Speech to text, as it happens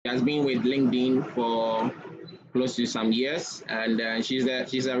has been with LinkedIn for close to some years, and she's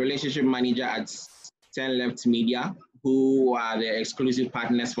a relationship manager at 10 Left Media, who are the exclusive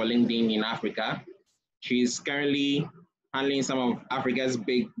partners for LinkedIn in Africa. She's currently handling some of Africa's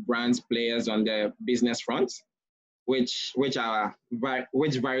big brands players on the business front, which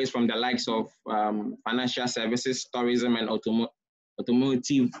varies from the likes of financial services, tourism, and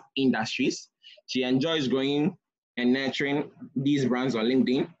automotive industries. She enjoys growing and nurturing these brands on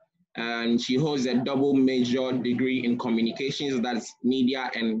LinkedIn, and she holds a double major degree in communications, that's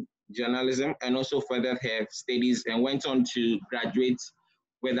media and journalism, and also furthered her studies and went on to graduate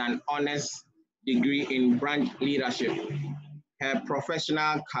with an honors degree in brand leadership. Her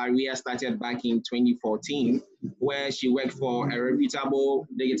professional career started back in 2014, where she worked for a reputable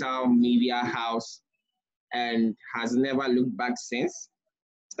digital media house and has never looked back since.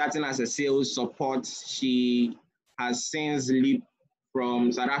 Starting as a sales support, she has since leaped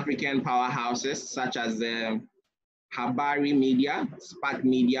from South African powerhouses such as the Habari Media, Spark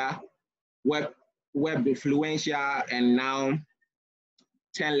Media, Web Influencer, and now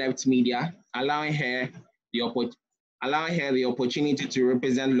 10 Left Media, allowing her the opportunity to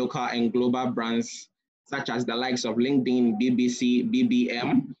represent local and global brands such as the likes of LinkedIn, BBC,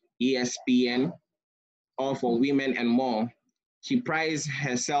 BBM, ESPN, All for Women, and more. She prides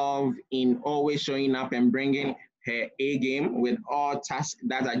herself in always showing up and bringing her A game with all tasks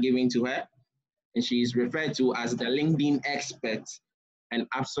that are given to her. And she is referred to as the LinkedIn expert and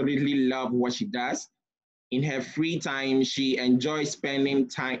absolutely love what she does. In her free time, she enjoys spending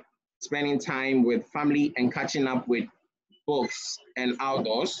time with family and catching up with books and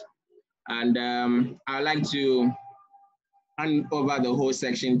outdoors. And I'd like to hand over the whole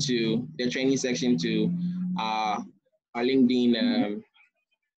section to the training section to our LinkedIn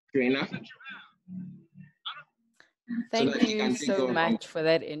trainer. Thank you so much for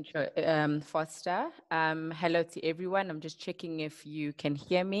that intro, Foster. Hello to everyone. I'm just checking if you can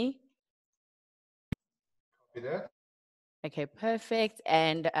hear me. Okay, perfect.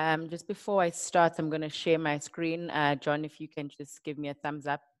 And just before I start, I'm going to share my screen. John, if you can just give me a thumbs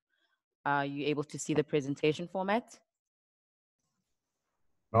up. Are you able to see the presentation format?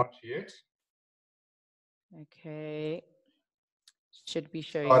 Not yet. Okay. Should be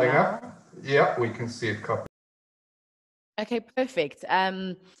showing Starting now. up. Yeah, we can see it. Copy. Okay, perfect.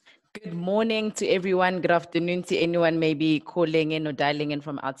 Good morning to everyone. Good afternoon to anyone maybe calling in or dialing in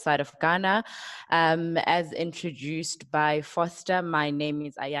from outside of Ghana. As introduced by Foster, my name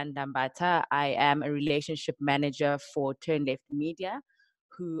is Ayan Dambata. I am a relationship manager for Turn Left Media,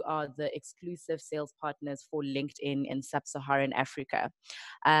 who are the exclusive sales partners for LinkedIn in Sub-Saharan Africa.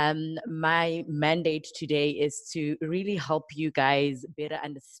 My mandate today is to really help you guys better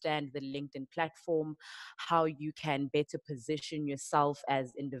understand the LinkedIn platform, how you can better position yourself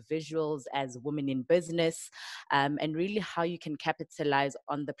as individuals, as women in business, and really how you can capitalize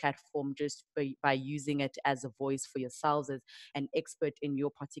on the platform just by using it as a voice for yourselves as an expert in your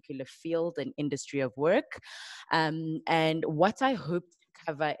particular field and industry of work. And what I hope to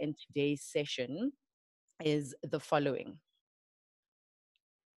cover in today's session is the following.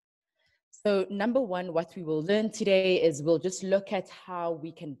 So number one, what we will learn today is we'll just look at how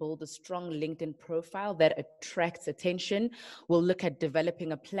we can build a strong LinkedIn profile that attracts attention. We'll look at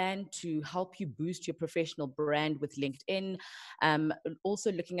developing a plan to help you boost your professional brand with LinkedIn.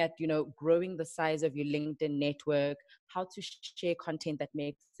 Also looking at, growing the size of your LinkedIn network, how to share content that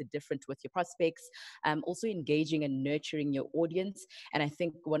makes a difference with your prospects, also engaging and nurturing your audience. And I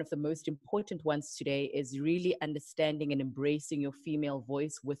think one of the most important ones today is really understanding and embracing your female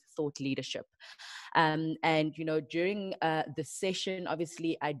voice with thought leadership. And, during the session,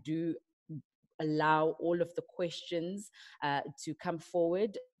 obviously, I do allow all of the questions to come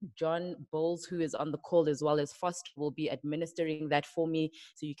forward. John Bowles, who is on the call as well as Foster, will be administering that for me.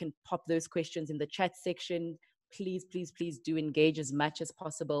 So you can pop those questions in the chat section. Please, please, please do engage as much as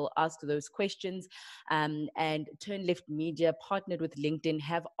possible. Ask those questions. And Turn Left Media, partnered with LinkedIn,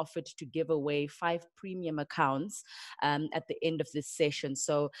 have offered to give away 5 premium accounts at the end of this session.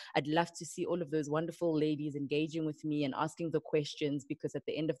 So I'd love to see all of those wonderful ladies engaging with me and asking the questions, because at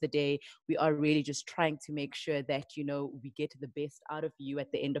the end of the day, we are really just trying to make sure that, we get the best out of you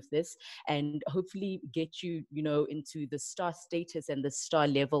at the end of this, and hopefully get you, into the star status and the star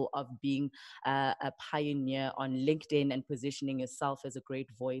level of being a pioneer on LinkedIn and positioning yourself as a great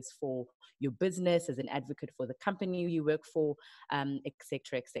voice for your business, as an advocate for the company you work for, et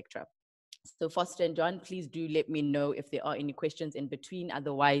cetera, et cetera. So Foster and John, please do let me know if there are any questions in between.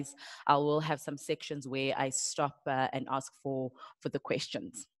 Otherwise, I will have some sections where I stop and ask for the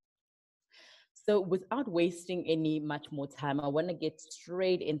questions. So without wasting any much more time, I want to get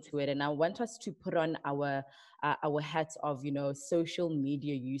straight into it, and I want us to put on our hats of, social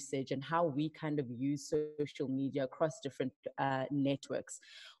media usage and how we kind of use social media across different networks.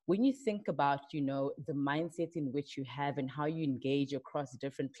 When you think about, the mindset in which you have and how you engage across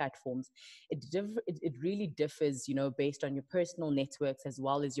different platforms, it really differs, based on your personal networks as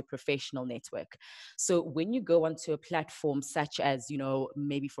well as your professional network. So when you go onto a platform such as,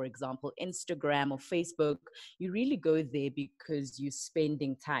 maybe for example, Instagram or Facebook, you really go there because you're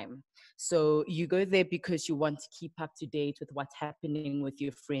spending time. So you go there because you want to keep up to date with what's happening with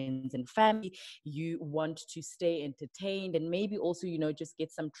your friends and family. You want to stay entertained and maybe also, just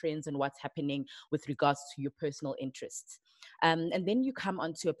get some trends on what's happening with regards to your personal interests. And then you come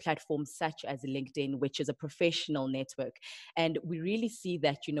onto a platform such as LinkedIn, which is a professional network. And we really see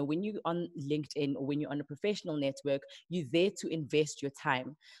that, when you're on LinkedIn or when you're on a professional network, you're there to invest your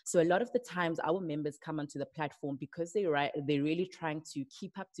time. So a lot of the times our members come onto the platform because they're really trying to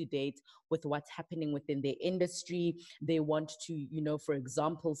keep up to date with what's happening within their industry. They want to, for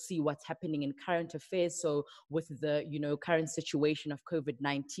example, see what's happening in current affairs. So with the, current situation of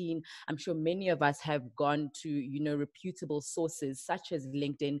COVID-19, I'm sure many of us have gone to, reputable sources such as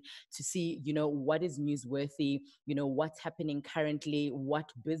LinkedIn to see, what is newsworthy, what's happening currently, what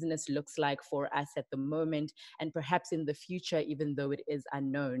business looks like for us at the moment, and perhaps in the future, even though it is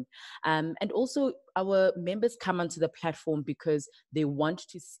unknown. And also our members come onto the platform because they want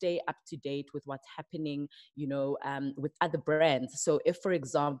to stay up to date with what's happening, with other brands. So if, for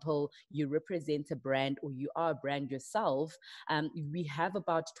example, you represent a brand or you are a brand yourself, we have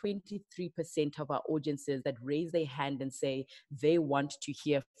about 23% of our audiences that raise their hand and say they want to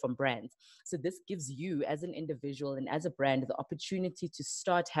hear from brands. So this gives you as an individual and as a brand the opportunity to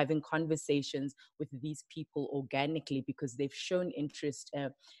start having conversations with these people organically because they've shown interest,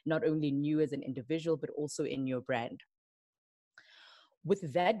 not only in you as an individual, but also in your brand.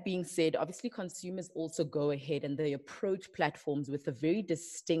 With that being said, obviously consumers also go ahead and they approach platforms with a very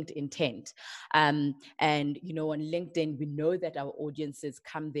distinct intent. And, on LinkedIn, we know that our audiences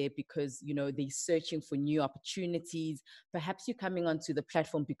come there because, they're searching for new opportunities. Perhaps you're coming onto the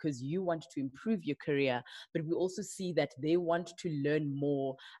platform because you want to improve your career, but we also see that they want to learn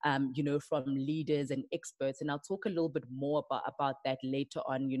more, from leaders and experts. And I'll talk a little bit more about that later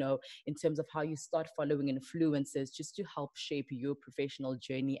on, in terms of how you start following influencers just to help shape your professional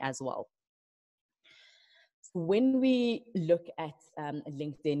journey as well. When we look at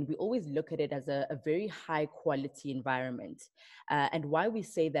LinkedIn, we always look at it as a very high quality environment. And why we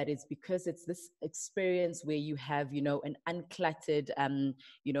say that is because it's this experience where you have, an uncluttered,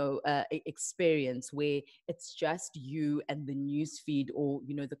 experience where it's just you and the news feed or,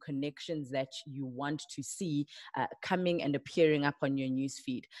 the connections that you want to see coming and appearing up on your news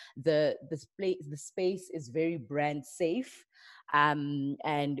feed. The space is very brand safe. And,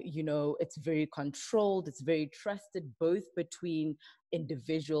 it's very controlled, it's very trusted, both between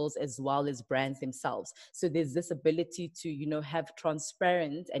individuals as well as brands themselves. So there's this ability to, have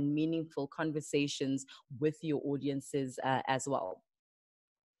transparent and meaningful conversations with your audiences as well.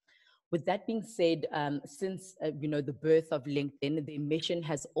 With that being said, since the birth of LinkedIn, the mission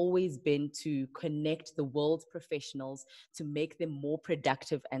has always been to connect the world's professionals to make them more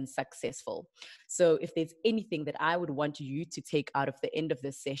productive and successful. So if there's anything that I would want you to take out of the end of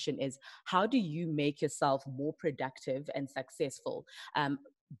this session is, how do you make yourself more productive and successful?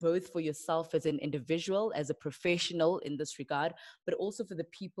 Both for yourself as an individual, as a professional in this regard, but also for the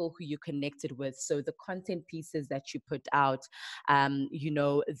people who you're connected with. So the content pieces that you put out,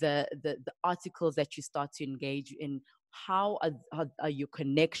 the articles that you start to engage in, how are your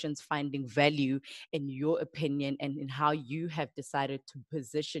connections finding value in your opinion and in how you have decided to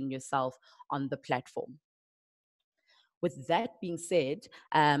position yourself on the platform? With that being said,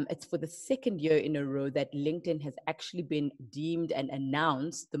 it's for the second year in a row that LinkedIn has actually been deemed and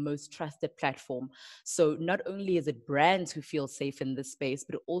announced the most trusted platform. So not only is it brands who feel safe in this space,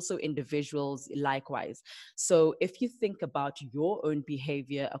 but also individuals likewise. So if you think about your own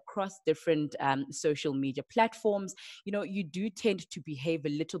behavior across different social media platforms, you do tend to behave a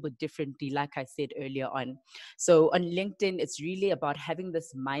little bit differently, like I said earlier on. So on LinkedIn, it's really about having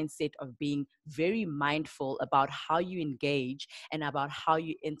this mindset of being very mindful about how you engage and about how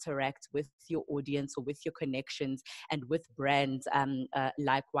you interact with your audience or with your connections and with brands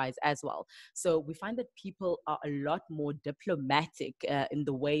likewise as well. So we find that people are a lot more diplomatic in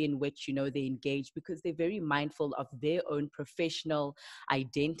the way in which, they engage, because they're very mindful of their own professional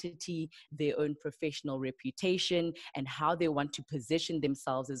identity, their own professional reputation, and how they want to position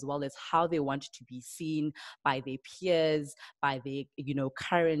themselves, as well as how they want to be seen by their peers, by their,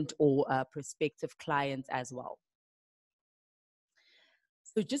 current or prospective prospective clients as well.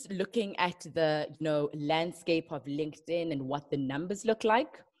 So just looking at the landscape of LinkedIn and what the numbers look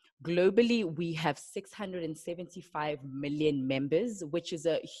like. Globally, we have 675 million members, which is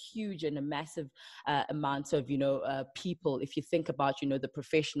a huge and a massive amount of people. If you think about the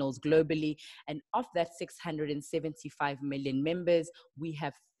professionals globally, and of that 675 million members, we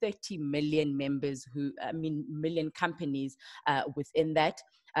have 30 million members million companies within that.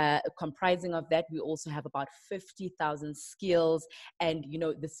 Comprising of that, we also have about 50,000 skills, and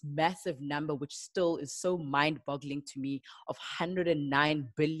this massive number, which still is so mind-boggling to me, of 109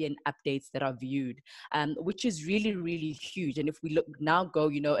 billion updates that are viewed, which is really, really huge. And if we go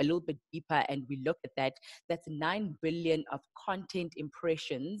a little bit deeper and we look at that, that's 9 billion of content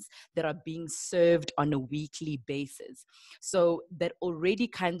impressions that are being served on a weekly basis. So that already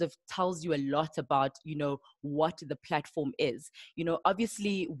kind of tells you a lot about what the platform is.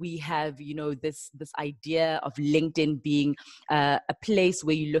 Obviously we have this idea of LinkedIn being a place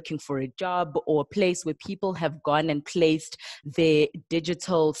where you're looking for a job, or a place where people have gone and placed their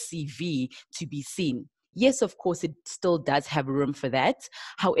digital CV to be seen. Yes, of course, it still does have room for that.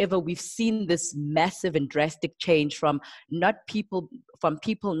 However, we've seen this massive and drastic change from people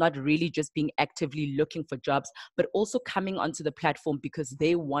not really just being actively looking for jobs, but also coming onto the platform because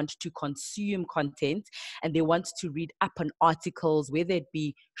they want to consume content and they want to read up on articles, whether it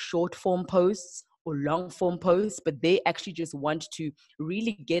be short form posts or long form posts, but they actually just want to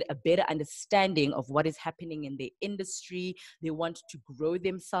really get a better understanding of what is happening in the industry. They want to grow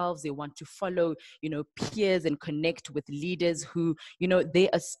themselves. They want to follow, peers and connect with leaders who, they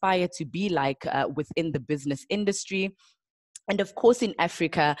aspire to be like within the business industry. And of course, in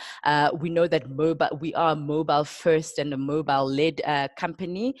Africa, we know that we are mobile first and a mobile led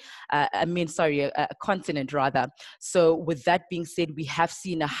company. A continent rather. So with that being said, we have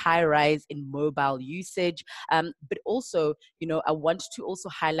seen a high rise in mobile usage. But also, I want to also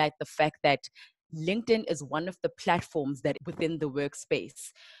highlight the fact that LinkedIn is one of the platforms that within the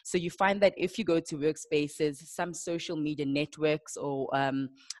workspace. So you find that if you go to workspaces, some social media networks or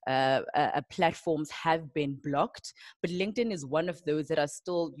platforms have been blocked, but LinkedIn is one of those that are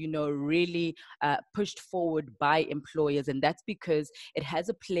still, really pushed forward by employers. And that's because it has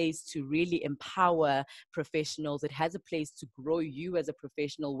a place to really empower professionals. It has a place to grow you as a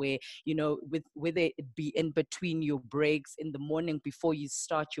professional where, whether it be in between your breaks in the morning before you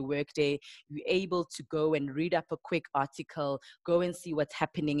start your workday, you're able to go and read up a quick article, go and see what's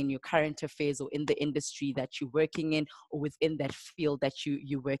happening in your current affairs or in the industry that you're working in or within that field that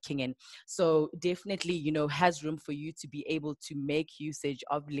you're working in. So definitely, has room for you to be able to make usage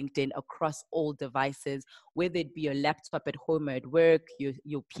of LinkedIn across all devices, whether it be your laptop at home or at work,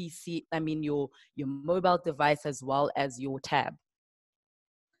 your PC, your mobile device, as well as your tab.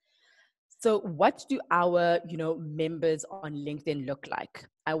 So what do our, members on LinkedIn look like?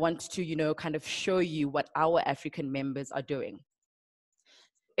 I want to, kind of show you what our African members are doing.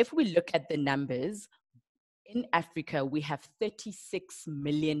 If we look at the numbers, in Africa, we have 36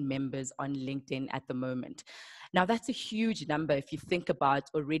 million members on LinkedIn at the moment. Now, that's a huge number if you think about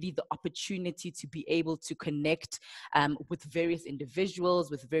already the opportunity to be able to connect with various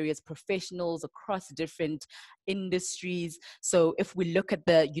individuals, with various professionals across different industries. So if we look at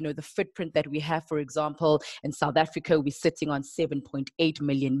the, the footprint that we have, for example, in South Africa, we're sitting on 7.8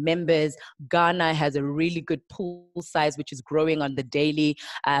 million members. Ghana has a really good pool size, which is growing on the daily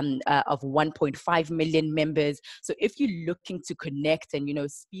of 1.5 million members. So if you're looking to connect and,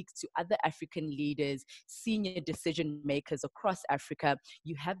 speak to other African leaders, senior decision makers across Africa,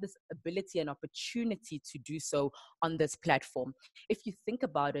 you have this ability and opportunity to do so on this platform. If you think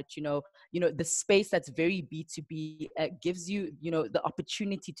about it, the space that's very B2B gives you, the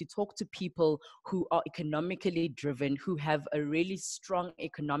opportunity to talk to people who are economically driven, who have a really strong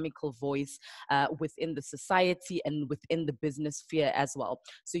economical voice within the society and within the business sphere as well.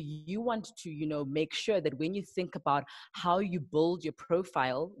 So you want to, make sure that when you think about how you build your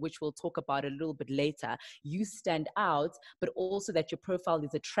profile, which we'll talk about a little bit later, you stand out, but also that your profile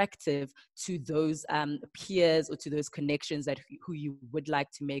is attractive to those peers or to those connections that who you would like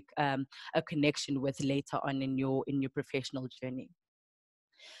to make a connection with later on in your professional journey.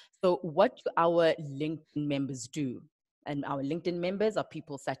 So what do our LinkedIn members do? And our LinkedIn members are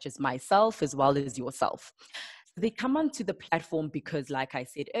people such as myself, as well as yourself. They come onto the platform because, like I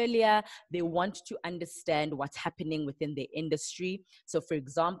said earlier, they want to understand what's happening within the industry. So, for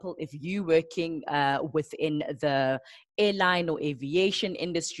example, if you're working within the airline or aviation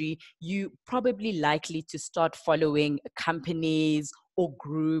industry, you probably likely to start following companies or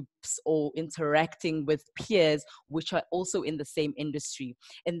groups or interacting with peers which are also in the same industry.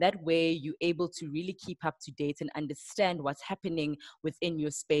 In that way, you're able to really keep up to date and understand what's happening within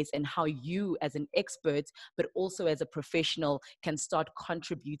your space and how you as an expert, but also as a professional, can start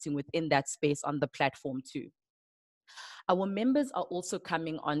contributing within that space on the platform too. Our members are also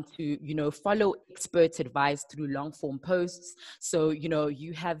coming on to, follow experts' advice through long form posts. So,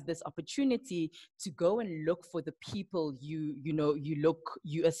 you have this opportunity to go and look for the people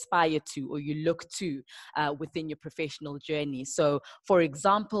you aspire to or you look to within your professional journey. So, for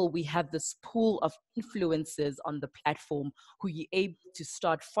example, we have this pool of influencers on the platform who you're able to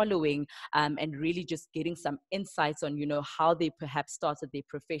start following and really just getting some insights on, how they perhaps started their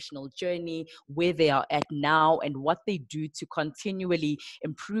professional journey, where they are at now, and what they do to continually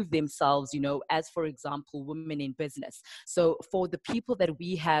improve themselves, as for example, women in business. So for the people that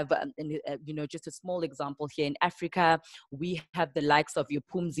we have, just a small example here in Africa, we have the likes of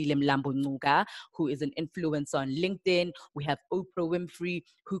Yopumzile Mlambo-Ngcuka, who is an influencer on LinkedIn. We have Oprah Winfrey,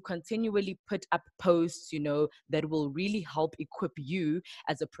 who continually put up posts, that will really help equip you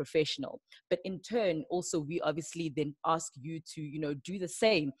as a professional. But in turn, also, we obviously then ask you to, do the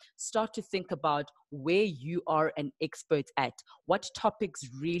same. Start to think about where you are an expert at, what topics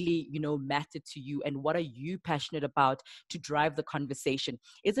really, matter to you, and what are you passionate about to drive the conversation.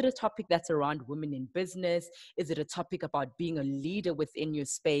 Is it a topic that's around women in business? Is it a topic about being a leader within your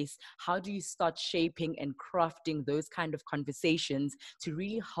space? How do you start shaping and crafting those kind of conversations to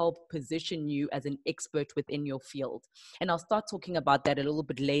really help position you as an expert within your field? And I'll start talking about that a little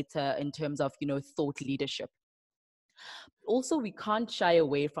bit later in terms of, thought leadership. Also, we can't shy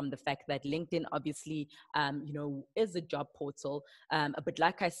away from the fact that LinkedIn obviously, is a job portal. But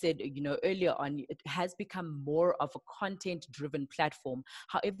like I said, earlier on, it has become more of a content-driven platform.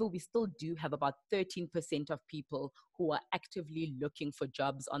 However, we still do have about 13% of people who are actively looking for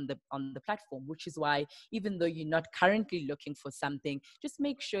jobs on the platform, which is why even though you're not currently looking for something, just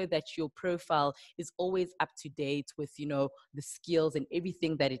make sure that your profile is always up to date with, the skills and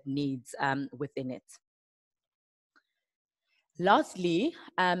everything that it needs within it. Lastly,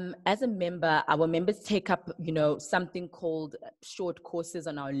 as a member, our members take up, something called short courses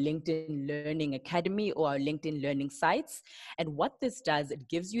on our LinkedIn Learning Academy or our LinkedIn Learning sites. And what this does, it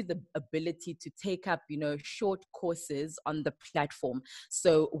gives you the ability to take up, short courses on the platform.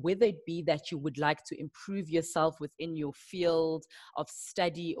 So whether it be that you would like to improve yourself within your field of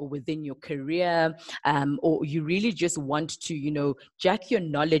study or within your career, or you really just want to, jack your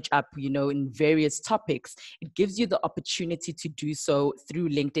knowledge up, in various topics, it gives you the opportunity to do so through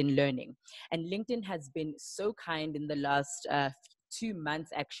LinkedIn Learning. And LinkedIn has been so kind in the last 2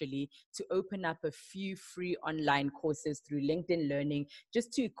 months actually to open up a few free online courses through LinkedIn Learning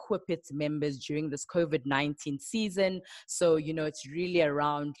just to equip its members during this COVID-19 season. So, it's really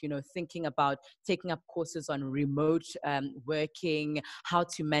around, thinking about taking up courses on remote working, how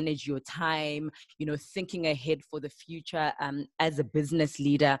to manage your time, thinking ahead for the future as a business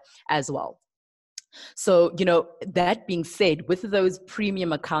leader as well. So, that being said, with those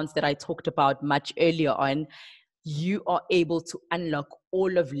premium accounts that I talked about much earlier on, you are able to unlock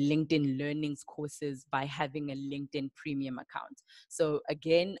all of LinkedIn Learning's courses by having a LinkedIn premium account. So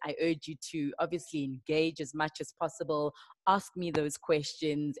again, I urge you to obviously engage as much as possible, ask me those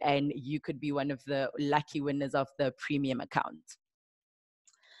questions, and you could be one of the lucky winners of the premium account.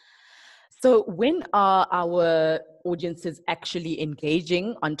 So when are our audiences actually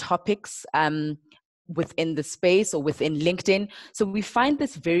engaging on topics within the space or within LinkedIn? So we find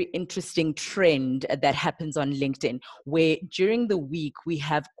this very interesting trend that happens on LinkedIn, where during the week we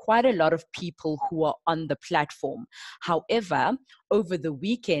have quite a lot of people who are on the platform. However, over the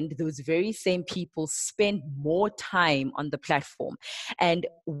weekend, those very same people spend more time on the platform. And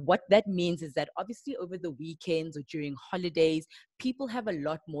what that means is that obviously over the weekends or during holidays, people have a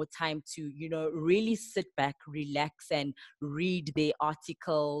lot more time to, really sit back, relax, and read their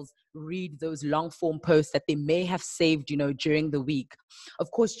articles, read those long form posts that they may have saved, during the week.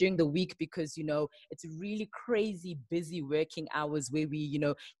 Of course, during the week, because, it's really crazy busy working hours where we,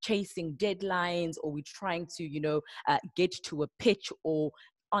 chasing deadlines, or we're trying to, get to a pitch or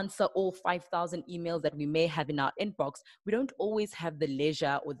answer all 5,000 emails that we may have in our inbox. We don't always have the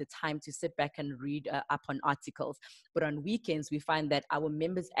leisure or the time to sit back and read up on articles. But on weekends, we find that our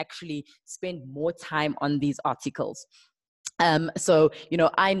members actually spend more time on these articles. So,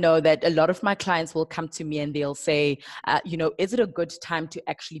 I know that a lot of my clients will come to me and they'll say, is it a good time to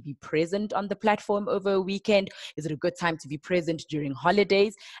actually be present on the platform over a weekend? Is it a good time to be present during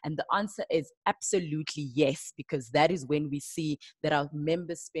holidays? And the answer is absolutely yes, because that is when we see that our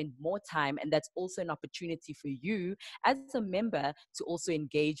members spend more time. And that's also an opportunity for you as a member to also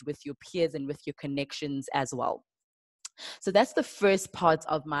engage with your peers and with your connections as well. So that's the first part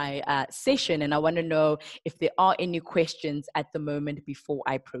of my session. And I want to know if there are any questions at the moment before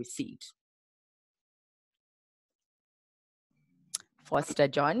I proceed. Foster,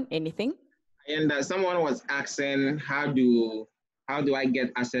 John, anything? And someone was asking, how do I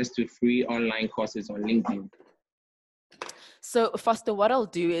get access to free online courses on LinkedIn? So Foster, what I'll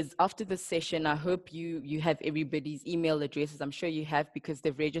do is after the session, I hope you have everybody's email addresses. I'm sure you have because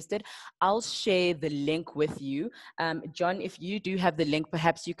they've registered. I'll share the link with you. John, if you do have the link,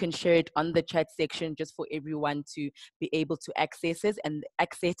 perhaps you can share it on the chat section just for everyone to be able to access it. And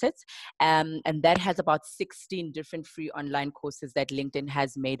that has about 16 different free online courses that LinkedIn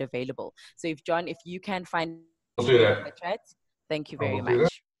has made available. So if John, if you can find I'll do that. in the chat, thank you I very will do that.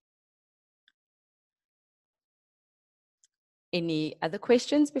 much. Any other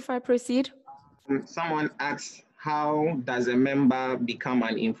questions before I proceed? Someone asks, how does a member become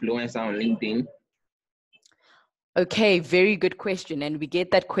an influencer on LinkedIn? Okay, very good question. And we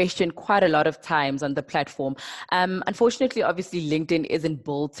get that question quite a lot of times on the platform. Unfortunately, obviously, LinkedIn isn't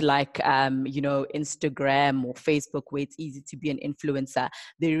built like, Instagram or Facebook, where it's easy to be an influencer.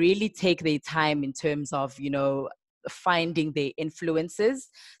 They really take their time in terms of, finding their influencers.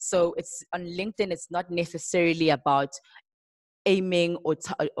 So it's on LinkedIn, it's not necessarily about aiming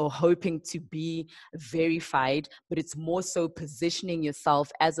or hoping to be verified, but it's more so positioning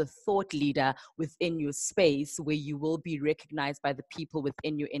yourself as a thought leader within your space where you will be recognized by the people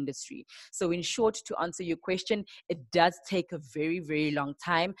within your industry. So in short, to answer your question, it does take a very, very long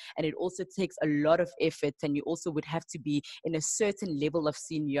time, and it also takes a lot of effort, and you also would have to be in a certain level of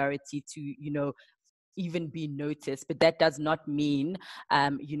seniority to, even be noticed. But that does not mean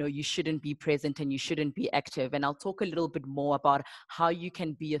you shouldn't be present and you shouldn't be active. And I'll talk a little bit more about how you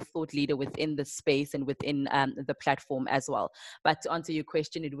can be a thought leader within the space and within the platform as well. But to answer your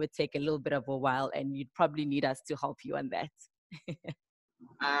question, it would take a little bit of a while, and you'd probably need us to help you on that.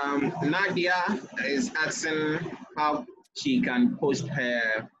 Nadia is asking how she can post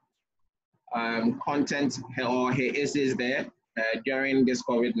her content or her essays there during this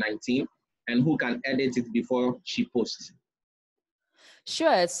COVID-19, and who can edit it before she posts.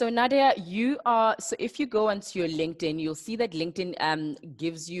 Sure. So Nadia, so if you go onto your LinkedIn, you'll see that LinkedIn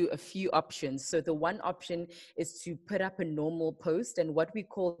gives you a few options. So the one option is to put up a normal post, and what we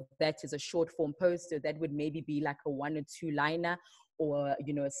call that is a short form post. So that would maybe be like a 1 or 2 liner, or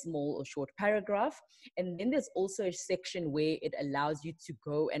a small or short paragraph. And then there's also a section where it allows you to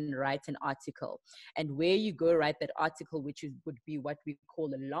go and write an article. And where you go write that article, which would be what we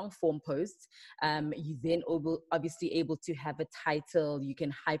call a long form post, you then obviously able to have a title. You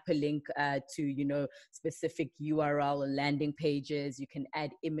can hyperlink to specific URL or landing pages. You can add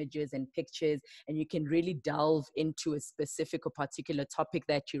images and pictures, and you can really delve into a specific or particular topic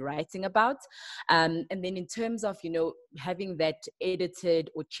that you're writing about. And then in terms of having that edited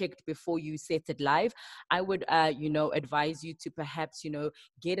or checked before you set it live, I would advise you to perhaps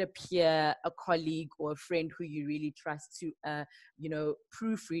get a peer, a colleague, or a friend who you really trust to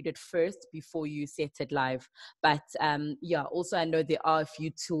proofread it first before you set it live. But also I know there are a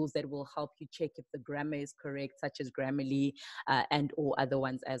few tools that will help you check if the grammar is correct, such as Grammarly and or other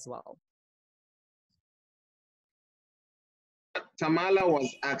ones as well. Tamala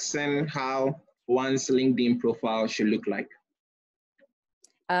was asking how one's LinkedIn profile should look like.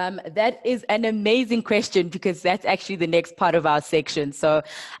 That is an amazing question, because that's actually the next part of our section. So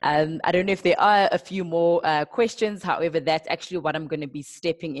I don't know if there are a few more questions. However, that's actually what I'm going to be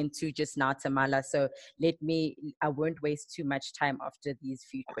stepping into just now, Tamala. So I won't waste too much time after these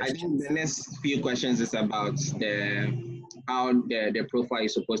few questions. I think the next few questions is about how the profile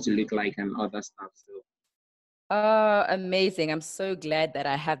is supposed to look like and other stuff. So. Oh, amazing. I'm so glad that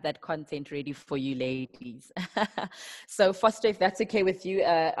I have that content ready for you ladies. So Foster, if that's okay with you,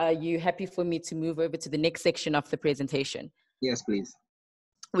 are you happy for me to move over to the next section of the presentation? Yes, please.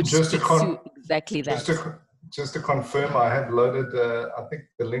 Which speaks to exactly that. Just to confirm, I have loaded, I think,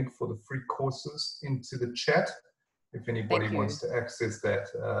 the link for the free courses into the chat. If anybody wants to access that,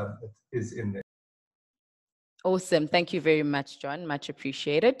 it is in there. Awesome. Thank you very much, John. Much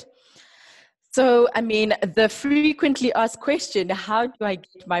appreciated. So, I mean, the frequently asked question, how do I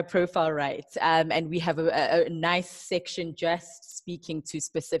get my profile right? And we have a nice section just speaking to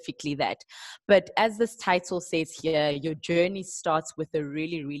specifically that. But as this title says here, your journey starts with a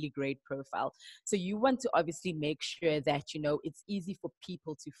really, really great profile. So you want to obviously make sure that, you know, it's easy for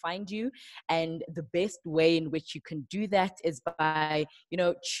people to find you. And the best way in which you can do that is by, you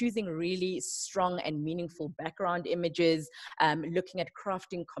know, choosing really strong and meaningful background images, looking at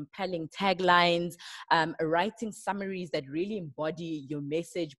crafting compelling taglines, writing summaries that really embody your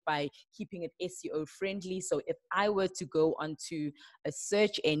message by keeping it SEO friendly. So if I were to go onto a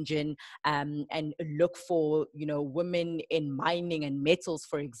search engine and look for, you know, women in mining and metals,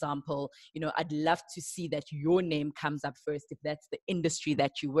 for example, you know, I'd love to see that your name comes up first if that's the industry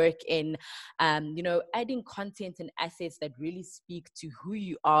that you work in. You know, adding content and assets that really speak to who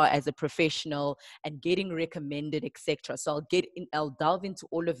you are as a professional and getting recommended, etc. So I'll delve into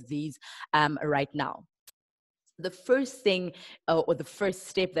all of these right now. The first thing or the first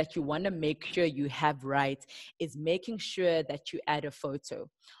step that you want to make sure you have right is making sure that you add a photo.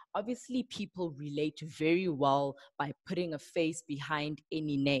 Obviously, people relate very well by putting a face behind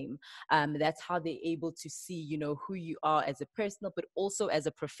any name. That's how they're able to see, you know, who you are as a person, but also as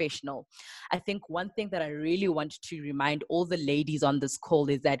a professional. I think one thing that I really want to remind all the ladies on this call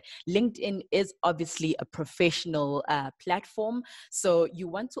is that LinkedIn is obviously a professional platform. So you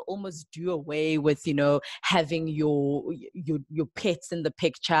want to almost do away with, you know, having your pets in the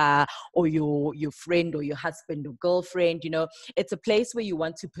picture, or your friend or your husband or girlfriend. You know, it's a place where you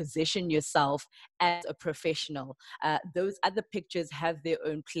want to position yourself as a professional. Those other pictures have their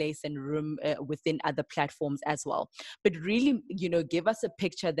own place and room within other platforms as well. But really, you know, give us a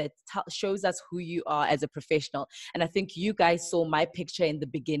picture that shows us who you are as a professional. And I think you guys saw my picture in the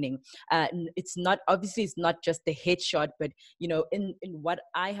beginning. It's not, obviously it's not just the headshot, but, you know, in what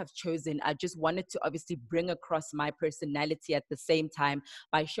I have chosen, I just wanted to obviously bring across my personality at the same time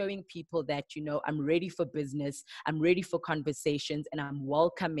by showing people that, you know, I'm ready for business, I'm ready for conversations, and I'm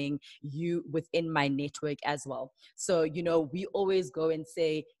welcoming you within my network as well. So, you know, we always go and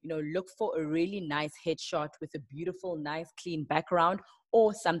say, you know, look for a really nice headshot with a beautiful, nice, clean background,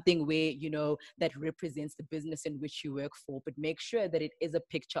 or something where, you know, that represents the business in which you work for, but make sure that it is a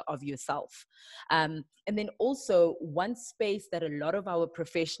picture of yourself. And then also, one space that a lot of our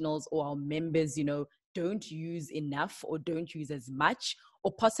professionals or our members, you know, don't use enough or don't use as much,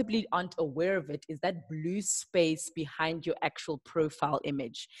 or possibly aren't aware of it, is that blue space behind your actual profile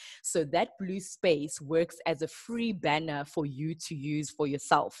image. So that blue space works as a free banner for you to use for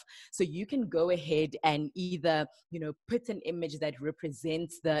yourself. So you can go ahead and either, you know, put an image that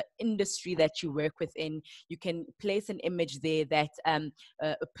represents the industry that you work within. You can place an image there that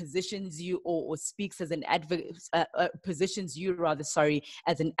positions you or speaks as an advocate, positions you rather, sorry,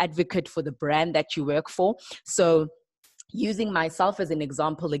 as an advocate for the brand that you work for. So using myself as an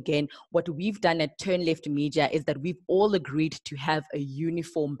example again, what we've done at Turn Left Media is that we've all agreed to have a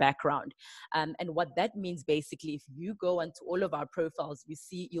uniform background. And what that means basically, if you go onto all of our profiles,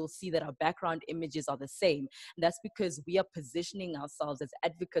 you'll see that our background images are the same. And that's because we are positioning ourselves as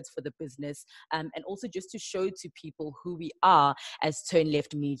advocates for the business, and also just to show to people who we are as Turn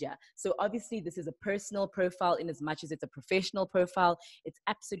Left Media. So obviously this is a personal profile in as much as it's a professional profile. It's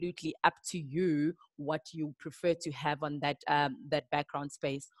absolutely up to you what you prefer to have on that background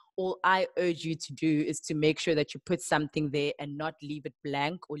space. All I urge you to do is to make sure that you put something there and not leave it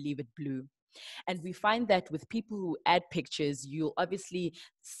blank or leave it blue. And we find that with people who add pictures, you'll obviously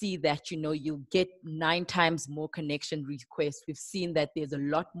see that, you know, you'll get 9 times more connection requests. We've seen that there's a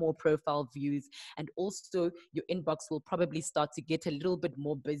lot more profile views, and also your inbox will probably start to get a little bit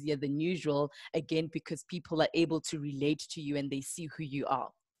more busier than usual, again, because people are able to relate to you and they see who you are.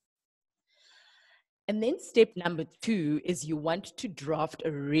 And then step number 2 is you want to draft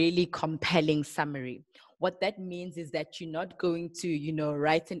a really compelling summary. What that means is that you're not going to, you know,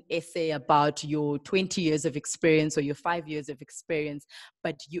 write an essay about your 20 years of experience or your 5 years of experience,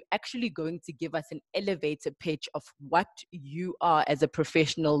 but you're actually going to give us an elevator pitch of what you are as a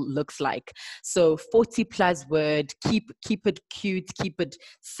professional looks like. So 40 plus word, keep it cute, keep it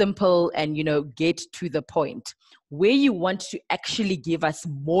simple, and, you know, get to the point. Where you want to actually give us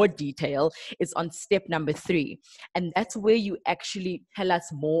more detail is on step number 3. And that's where you actually tell us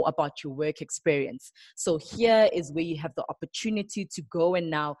more about your work experience. So here is where you have the opportunity to go and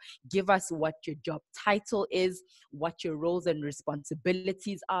now give us what your job title is, what your roles and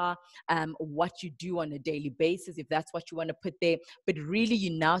responsibilities are, what you do on a daily basis, if that's what you want to put there. But really,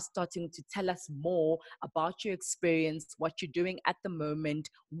 you're now starting to tell us more about your experience, what you're doing at the moment,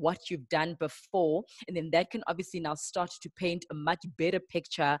 what you've done before. And then that can obviously now start to paint a much better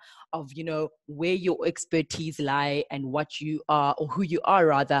picture of, where your expertise lie and what you are, or who you are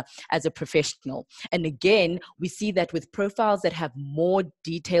rather, as a professional. And again, we see that with profiles that have more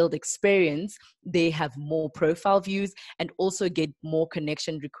detailed experience, they have more profile views and also get more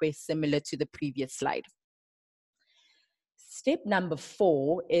connection requests, similar to the previous slide. Step number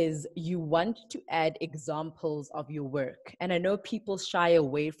 4 is you want to add examples of your work. And I know people shy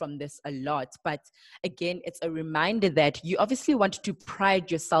away from this a lot, but again, it's a reminder that you obviously want to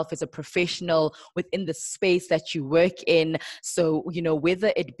pride yourself as a professional within the space that you work in. So,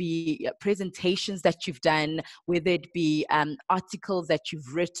 whether it be presentations that you've done, whether it be articles that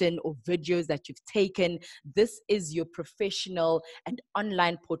you've written or videos that you've taken, this is your professional and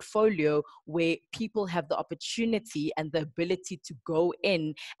online portfolio where people have the opportunity and the ability to go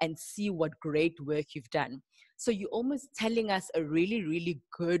in and see what great work you've done. So you're almost telling us a really, really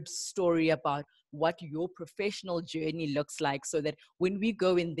good story about what your professional journey looks like, so that when we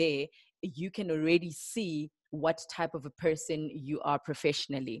go in there, you can already see what type of a person you are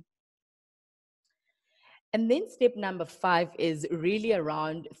professionally. And then step number 5 is really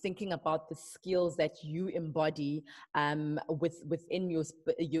around thinking about the skills that you embody within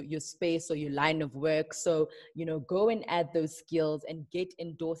your space or your line of work. So, go and add those skills and get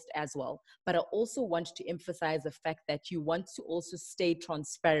endorsed as well. But I also want to emphasize the fact that you want to also stay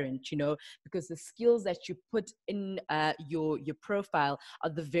transparent, because the skills that you put in your profile are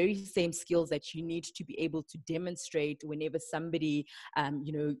the very same skills that you need to be able to demonstrate whenever somebody,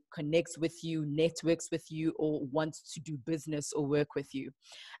 connects with you, networks with you, or wants to do business or work with you.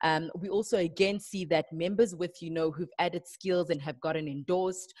 We also again see that members with, who've added skills and have gotten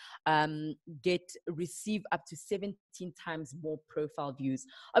endorsed, receive up to 17 times more profile views.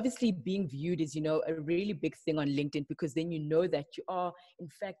 Obviously, being viewed is, a really big thing on LinkedIn, because then you know that you are in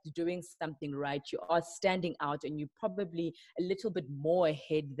fact doing something right. You are standing out, and you're probably a little bit more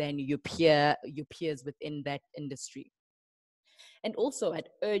ahead than your peers within that industry. And also, I'd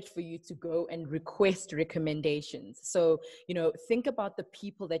urge for you to go and request recommendations. So, think about the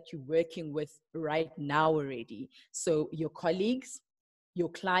people that you're working with right now already. So your colleagues, your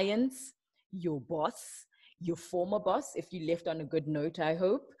clients, your boss, your former boss, if you left on a good note, I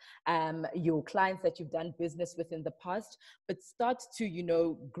hope, your clients that you've done business with in the past, but start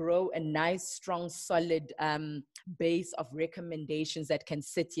to, grow a nice, strong, solid base of recommendations that can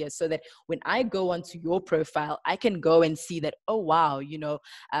sit here, so that when I go onto your profile, I can go and see that, oh, wow,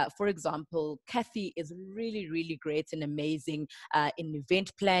 for example, Kathy is really, really great and amazing in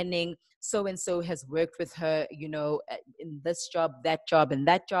event planning. So-and-so has worked with her, in this job, that job, and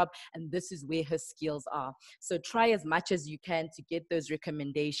that job, and this is where her skills are. So try as much as you can to get those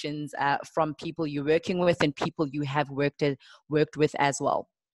recommendations from people you're working with and people you have worked with as well.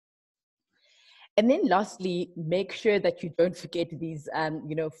 And then lastly, make sure that you don't forget these,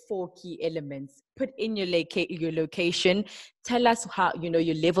 4 key elements. Put in your location, tell us how,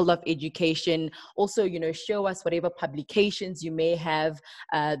 your level of education. Also, show us whatever publications you may have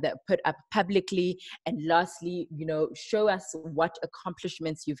that put up publicly. And lastly, show us what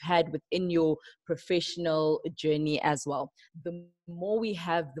accomplishments you've had within your professional journey as well. The more we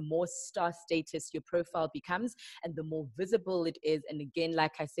have, the more star status your profile becomes, and the more visible it is. And again,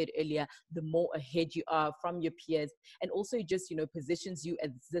 like I said earlier, the more ahead you are from your peers, and also just, positions you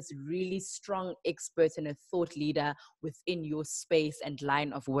as this really strong expert and a thought leader within your space and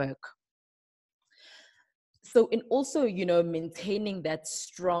line of work. So in also, maintaining that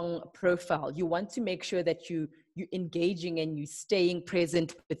strong profile, you want to make sure that you're engaging and you're staying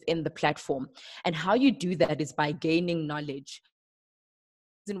present within the platform. And how you do that is by gaining knowledge.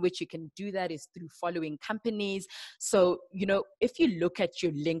 In which you can do that is through following companies. So, if you look at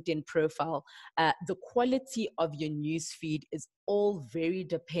your LinkedIn profile, the quality of your newsfeed is all very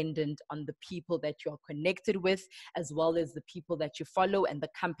dependent on the people that you're connected with, as well as the people that you follow and the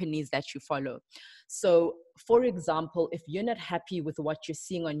companies that you follow. So, for example, if you're not happy with what you're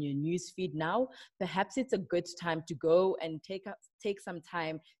seeing on your newsfeed now, perhaps it's a good time to go and take some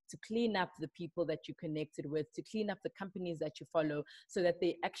time to clean up the people that you connected with, to clean up the companies that you follow, so that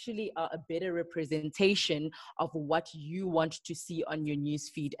they actually are a better representation of what you want to see on your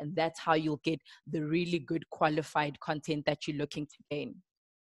newsfeed. And that's how you'll get the really good qualified content that you're looking to gain.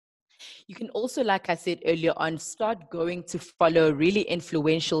 You can also, like I said earlier on, start going to follow really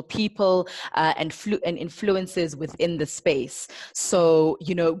influential people and influencers within the space. So,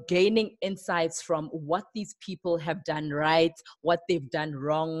 gaining insights from what these people have done right, what they've done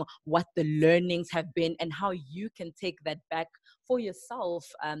wrong, what the learnings have been, and how you can take that back for yourself,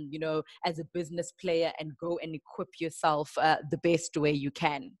 as a business player, and go and equip yourself the best way you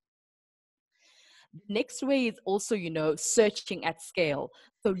can. The next way is also, searching at scale.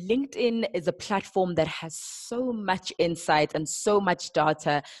 So LinkedIn is a platform that has so much insight and so much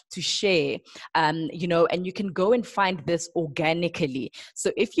data to share, and you can go and find this organically.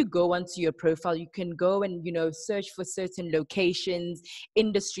 So if you go onto your profile, you can go and, search for certain locations,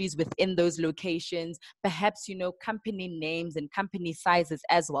 industries within those locations, perhaps, company names and company sizes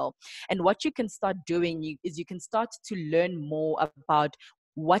as well. And what you can start doing is you can start to learn more about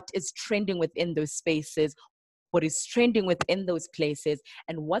what is trending within those spaces, what is trending within those places.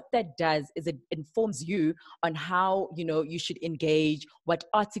 And what that does is it informs you on how, you should engage, what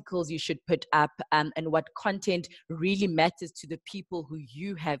articles you should put up, and what content really matters to the people who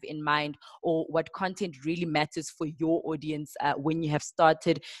you have in mind, or what content really matters for your audience when you have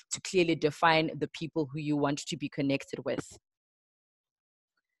started to clearly define the people who you want to be connected with.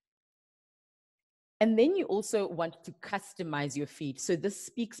 And then you also want to customize your feed. So this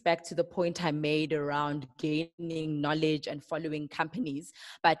speaks back to the point I made around gaining knowledge and following companies.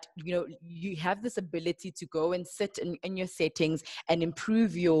 But, you have this ability to go and sit in your settings and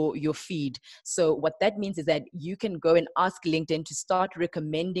improve your feed. So what that means is that you can go and ask LinkedIn to start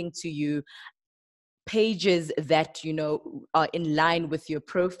recommending to you pages that are in line with your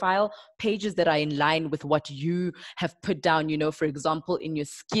profile, pages that are in line with what you have put down, for example, in your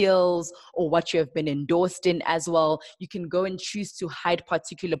skills, or what you have been endorsed in as well. You can go and choose to hide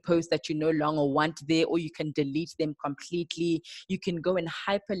particular posts that you no longer want there, or you can delete them completely. You can go and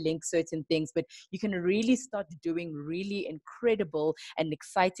hyperlink certain things, but you can really start doing really incredible and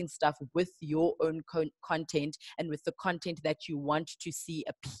exciting stuff with your own content, and with the content that you want to see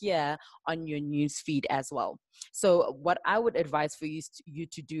appear on your newsfeed as well. So what I would advise for you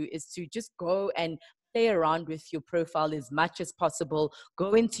to do is to just go and play around with your profile as much as possible.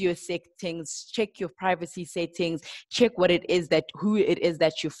 Go into your settings, check your privacy settings, check who it is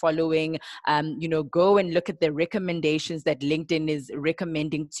that you're following. Go and look at the recommendations that LinkedIn is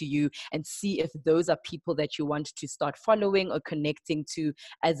recommending to you, and see if those are people that you want to start following or connecting to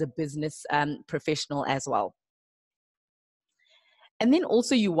as a business professional as well. And then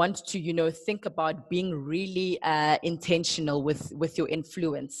also you want to, think about being really intentional with your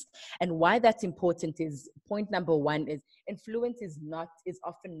influence. And why that's important is, point number one is, influence is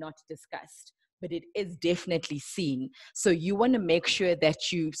often not discussed, but it is definitely seen. So you want to make sure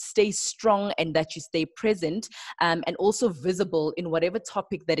that you stay strong and that you stay present, and also visible in whatever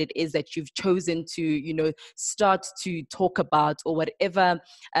topic that it is that you've chosen to, start to talk about, or whatever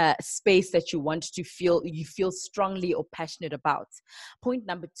space that you want to feel strongly or passionate about. Point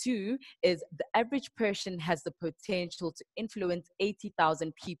number two is, the average person has the potential to influence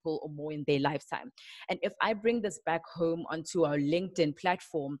 80,000 people or more in their lifetime. And if I bring this back home onto our LinkedIn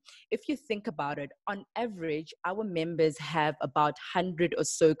platform, if you think about it, on average, our members have about 100 or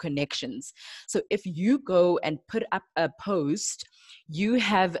so connections. So if you go and put up a post, you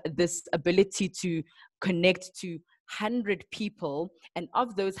have this ability to connect to 100 people, and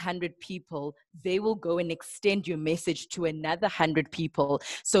of those 100 people, they will go and extend your message to another 100 people.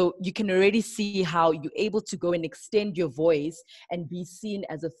 So you can already see how you're able to go and extend your voice and be seen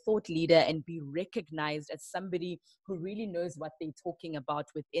as a thought leader, and be recognized as somebody who really knows what they're talking about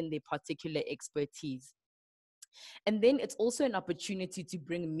within their particular expertise. And then it's also an opportunity to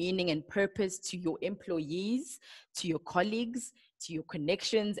bring meaning and purpose to your employees, to your colleagues, to your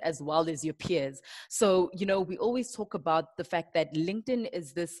connections, as well as your peers. So, we always talk about the fact that LinkedIn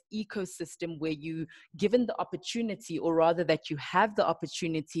is this ecosystem where you given the opportunity, or rather that you have the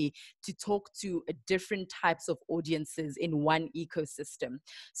opportunity, to talk to different types of audiences in one ecosystem.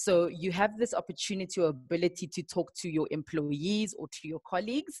 So you have this opportunity or ability to talk to your employees or to your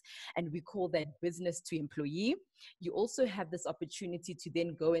colleagues, and we call that business to employee. You also have this opportunity to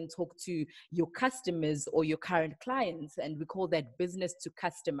then go and talk to your customers or your current clients, and we call that business to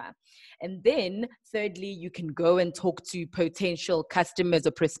customer. And then thirdly, you can go and talk to potential customers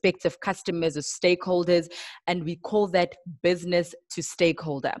or prospective customers or stakeholders, and we call that business to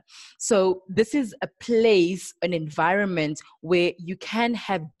stakeholder. So this is a place, an environment where you can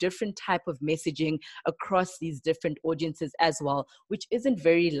have different type of messaging across these different audiences as well, which isn't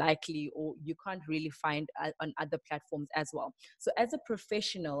very likely, or you can't really find on other platforms as well. So as a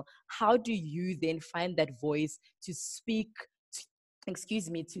professional, how do you then find that voice to speak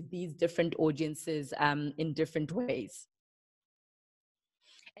to these different audiences in different ways?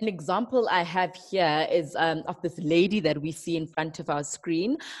 An example I have here is of this lady that we see in front of our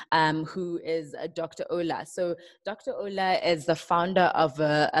screen, who is Dr. Ola. So Dr. Ola is the founder of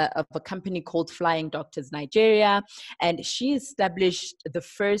a company called Flying Doctors Nigeria, and she established the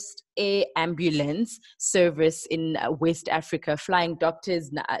first air ambulance service in West Africa, Flying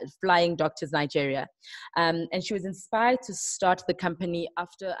Doctors Nigeria. And she was inspired to start the company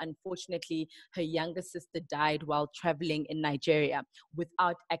after, unfortunately, her younger sister died while traveling in Nigeria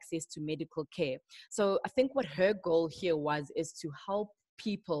without access to medical care. So I think what her goal here is to help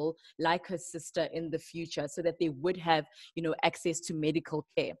people like her sister in the future so that they would have, access to medical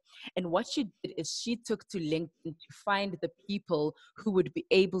care. And what she did is she took to LinkedIn to find the people who would be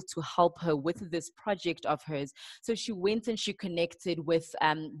able to help her with this project of hers. So she went and she connected with,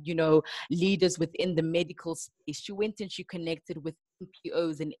 leaders within the medical space. She went and she connected with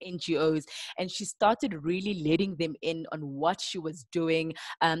NPOs and NGOs, and she started really letting them in on what she was doing,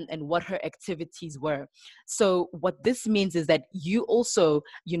 and what her activities were. So what this means is that you also,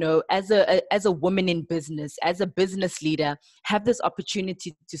 as a woman in business, as a business leader, have this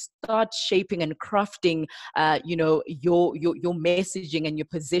opportunity to start shaping and crafting, your messaging and your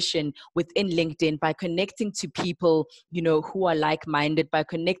position within LinkedIn by connecting to people, who are like-minded, by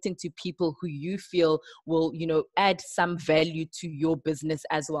connecting to people who you feel will, add some value to your business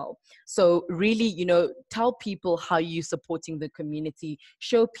as well. So really, tell people how you're supporting the community,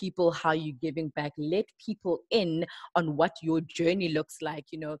 show people how you're giving back, let people in on what your journey looks like,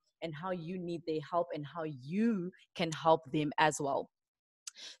 and how you need their help and how you can help them as well.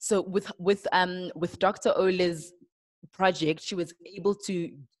 So with Dr. Ola's project, she was able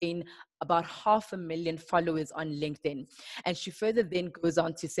to gain about 500,000 followers on LinkedIn. And she further then goes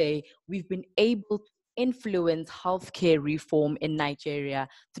on to say, we've been able to influence healthcare reform in Nigeria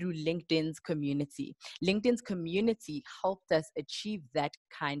through LinkedIn's community. LinkedIn's community helped us achieve that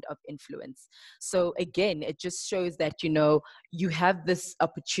kind of influence. So again, it just shows that, you have this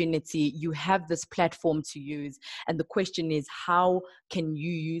opportunity, you have this platform to use. And the question is, how can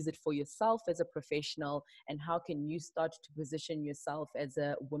you use it for yourself as a professional? And how can you start to position yourself as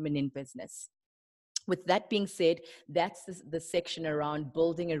a woman in business? With that being said, that's the section around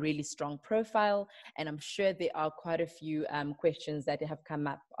building a really strong profile. And I'm sure there are quite a few questions that have come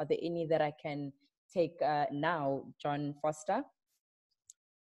up. Are there any that I can take now, John Foster?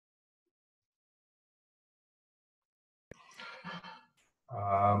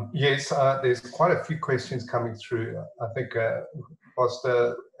 Yes, there's quite a few questions coming through. I think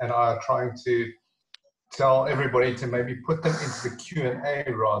Foster and I are trying to tell everybody to maybe put them into the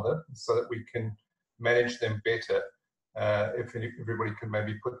Q&A rather, so that we can manage them better. If everybody can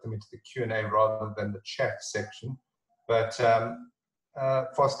maybe put them into the Q&A rather than the chat section. But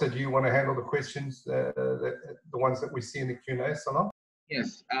Foster, do you want to handle the questions, the ones that we see in the Q&A, Salam?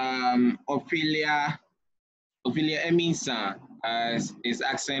 Yes, Ophelia Eminsa is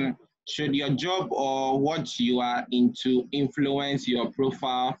asking, should your job or what you are into influence your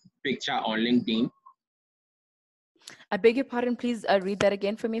profile picture on LinkedIn? I beg your pardon, please read that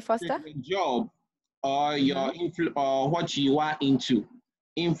again for me, Foster. Should your job or your or what you are into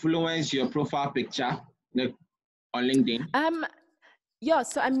influence your profile picture on LinkedIn? Yeah,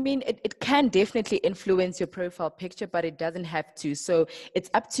 so I mean, it can definitely influence your profile picture, but it doesn't have to. So it's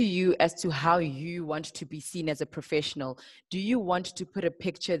up to you as to how you want to be seen as a professional. Do you want to put a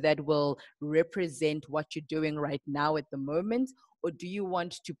picture that will represent what you're doing right now at the moment? Or do you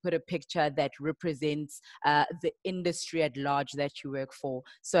want to put a picture that represents the industry at large that you work for?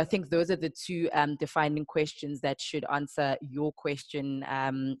 So I think those are the two defining questions that should answer your question,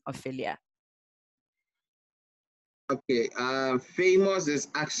 Ophelia. Okay, Famous is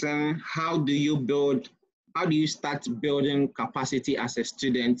asking, how do you start building capacity as a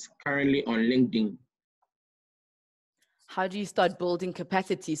student currently on LinkedIn? How do you start building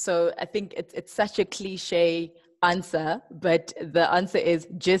capacity? So I think it's such a cliche answer, but the answer is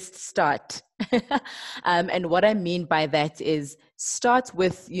just start. And what I mean by that is start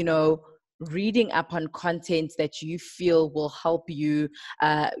with, reading up on content that you feel will help you,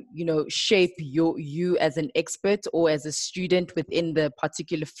 shape you as an expert or as a student within the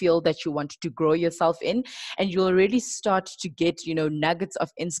particular field that you want to grow yourself in. And you'll really start to get, nuggets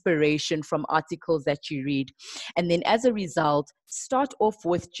of inspiration from articles that you read. And then as a result, start off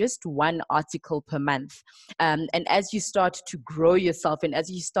with just one article per month. And as you start to grow yourself and as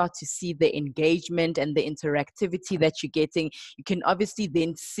you start to see the engagement and the interactivity that you're getting, you can obviously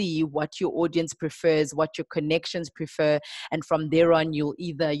then see what your audience prefers, what your connections prefer. And from there on, you'll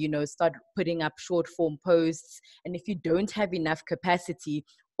either, start putting up short form posts. And if you don't have enough capacity,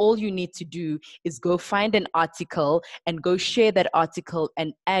 all you need to do is go find an article and go share that article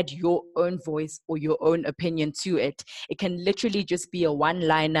and add your own voice or your own opinion to it. It can literally just be a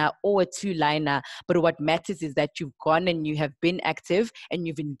one-liner or a two-liner, but what matters is that you've gone and you have been active and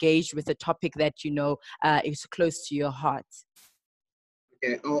you've engaged with a topic that is close to your heart.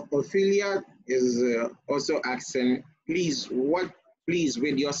 Okay, Ophelia is also asking, please, with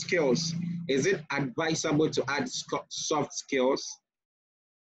your skills, is it advisable to add soft skills?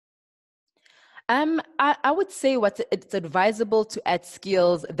 I would say it's advisable to add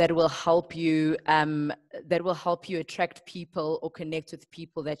skills that will help you attract people or connect with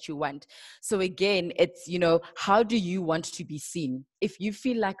people that you want. So again, it's, how do you want to be seen? If you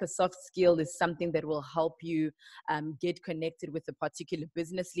feel like a soft skill is something that will help you get connected with a particular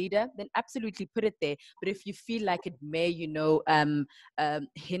business leader, then absolutely put it there. But if you feel like it may,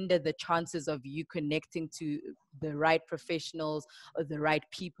 hinder the chances of you connecting to the right professionals or the right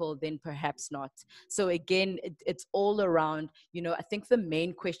people, then perhaps not. So again, it's all around, I think the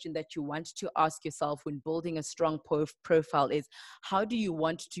main question that you want to ask yourself when building a strong profile is, how do you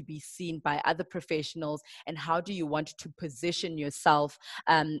want to be seen by other professionals, and how do you want to position yourself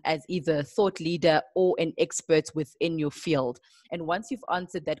as either a thought leader or an expert within your field? And once you've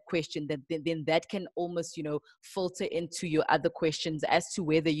answered that question, then that can almost, filter into your other questions as to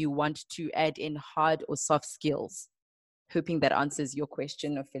whether you want to add in hard or soft skills. Hoping that answers your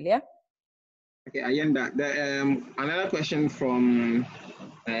question, Ophelia. Okay, Ayenda, another question from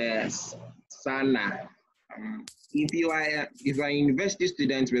Sana. If you are a university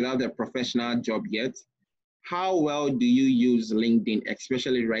student without a professional job yet, how well do you use LinkedIn,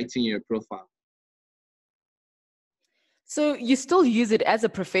 especially writing your profile? So you still use it as a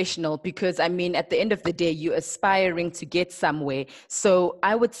professional because, at the end of the day, you're aspiring to get somewhere. So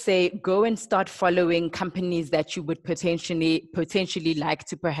I would say go and start following companies that you would potentially like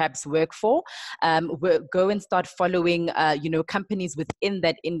to perhaps work for. Go and start following, companies within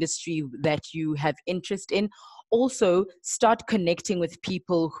that industry that you have interest in. Also, start connecting with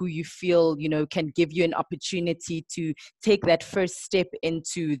people who you feel, can give you an opportunity to take that first step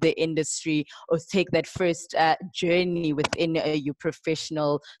into the industry, or take that first journey within your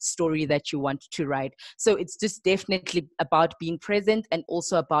professional story that you want to write. So it's just definitely about being present, and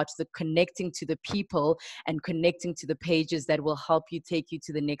also about the connecting to the people and connecting to the pages that will help you take you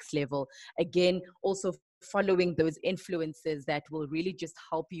to the next level. Again, also following those influences that will really just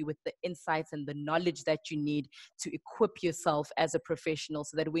help you with the insights and the knowledge that you need to equip yourself as a professional,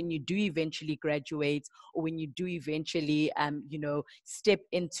 so that when you do eventually graduate, or when you do eventually step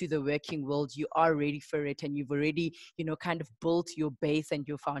into the working world, you are ready for it, and you've already kind of built your base and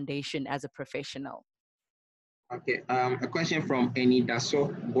your foundation as a professional. Okay, a question from Eni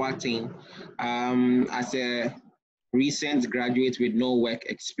Daso Boating. As a recent graduate with no work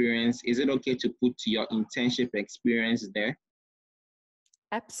experience, is it okay to put your internship experience there?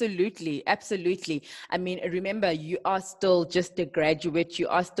 Absolutely. Remember, you are still just a graduate. You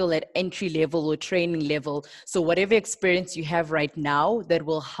are still at entry level or training level. So whatever experience you have right now that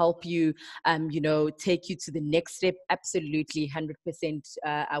will help you, take you to the next step, absolutely, 100%,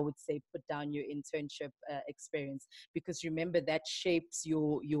 I would say put down your internship experience, because remember, that shapes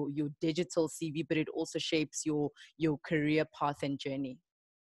your digital CV, but it also shapes your career path and journey.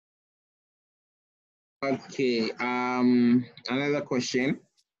 Okay, another question.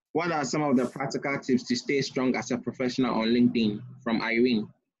 What are some of the practical tips to stay strong as a professional on LinkedIn, from Irene?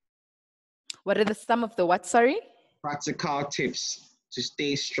 What are some of the what, sorry? Practical tips to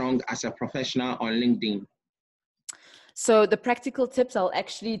stay strong as a professional on LinkedIn. So the practical tips, I'll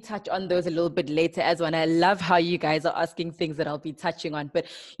actually touch on those a little bit later as well. And I love how you guys are asking things that I'll be touching on. But,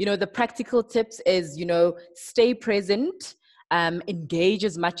 the practical tips is, stay present. Engage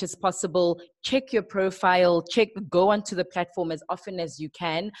as much as possible, check your profile, go onto the platform as often as you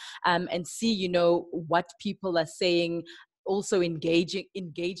can, and see, what people are saying. Also engaging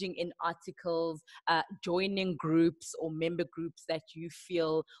in articles, joining groups or member groups that you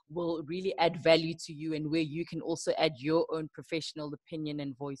feel will really add value to you, and where you can also add your own professional opinion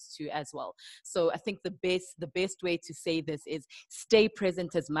and voice to as well. So I think the best way to say this is stay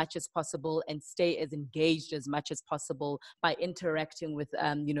present as much as possible, and stay as engaged as much as possible by interacting with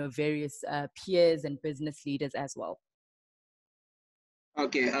various peers and business leaders as well.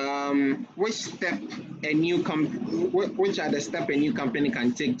 Okay, which are the steps a new company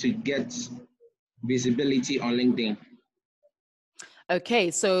can take to get visibility on LinkedIn? Okay,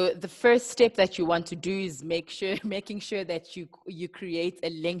 so the first step that you want to do is making sure that you create a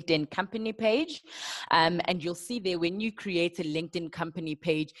LinkedIn company page, and you'll see there, when you create a LinkedIn company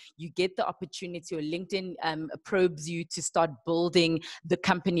page, you get the opportunity, or LinkedIn probes you to start building the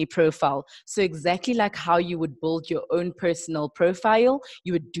company profile. So exactly like how you would build your own personal profile,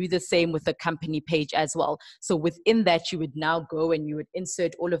 you would do the same with the company page as well. So within that, you would now go and you would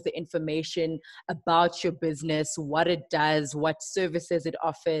insert all of the information about your business, what it does, what services services it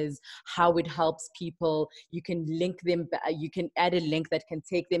offers, how it helps people. You can link them, you can add a link that can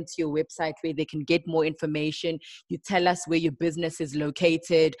take them to your website where they can get more information. You tell us where your business is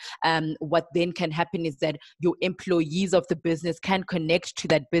located. What then can happen is that your employees of the business can connect to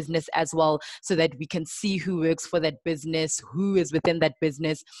that business as well, so that we can see who works for that business, who is within that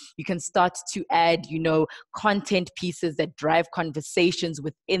business. You can start to add, content pieces that drive conversations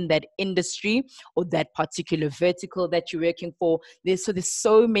within that industry or that particular vertical that you're working for. There's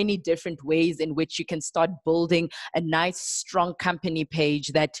so many different ways in which you can start building a nice, strong company page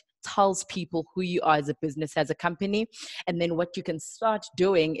that tells people who you are as a business, as a company. And then what you can start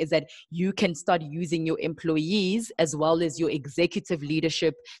doing is that you can start using your employees as well as your executive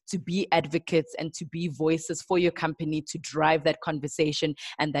leadership to be advocates and to be voices for your company, to drive that conversation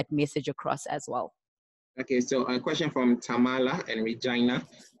and that message across as well. Okay, so a question from Tamala and Regina.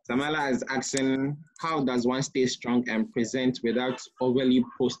 Tamala is asking, how does one stay strong and present without overly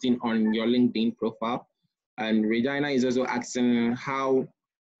posting on your LinkedIn profile? And Regina is also asking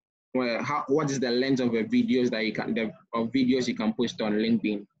what is the length of the videos that you can post on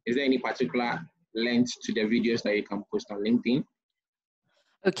LinkedIn? Is there any particular length to the videos that you can post on LinkedIn?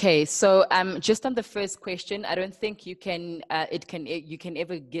 Okay, so just on the first question, I don't think you can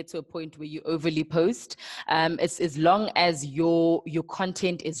ever get to a point where you overly post. As long as your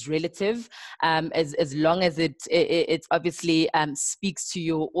content is relative, as long as it obviously speaks to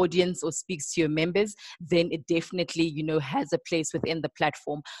your audience or speaks to your members, then it definitely has a place within the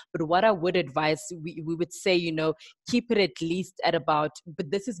platform. But what I would advise, we would say keep it at least at about. But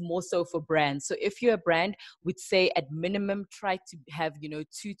this is more so for brands. So if you're a brand, we'd say at minimum try to have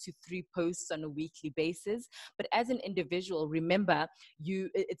 2 to 3 posts on a weekly basis. But as an individual, remember,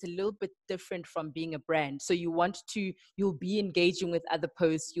 it's a little bit different from being a brand. So you'll be engaging with other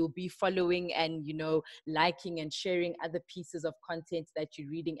posts, you'll be following and liking and sharing other pieces of content that you're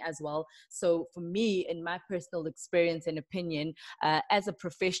reading as well. So for me, in my personal experience and opinion, as a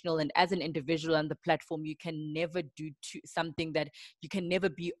professional and as an individual on the platform, you can never do something that you can never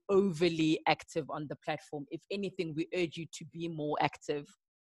be overly active on the platform. If anything, we urge you to be more active.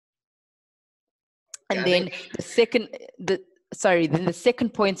 And then the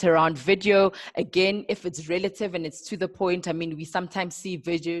second point around video, again, if it's relative and it's to the point, I mean, we sometimes see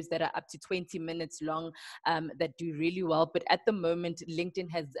videos that are up to 20 minutes long that do really well. But at the moment, LinkedIn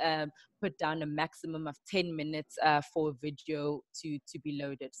has put down a maximum of 10 minutes for a video to be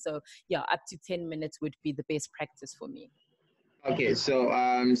loaded. So yeah, up to 10 minutes would be the best practice for me. Okay, so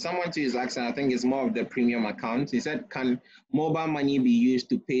someone is asking, I think it's more of the premium account. He said, can mobile money be used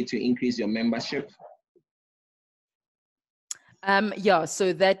to pay to increase your membership? Yeah,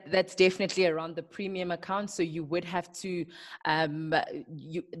 so that's definitely around the premium account. So you would have to,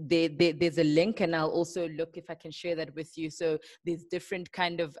 there's a link, and I'll also look if I can share that with you. So there's different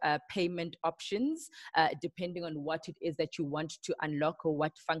kind of payment options, depending on what it is that you want to unlock or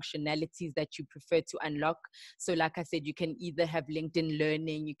what functionalities that you prefer to unlock. So like I said, you can either have LinkedIn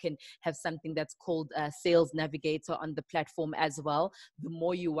Learning, you can have something that's called Sales Navigator on the platform as well. The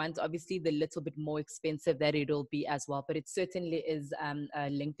more you want, obviously, the little bit more expensive that it'll be as well. But it certainly is a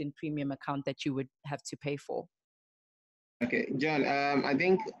LinkedIn premium account that you would have to pay for. Okay, John, I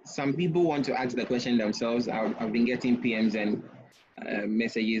think some people want to ask the question themselves. I've been getting PMs and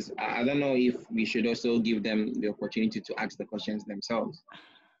messages. I don't know if we should also give them the opportunity to ask the questions themselves.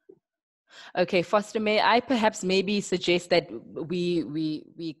 Okay, Foster, may I perhaps maybe suggest that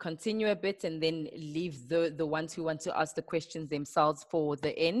we continue a bit and then leave the ones who want to ask the questions themselves for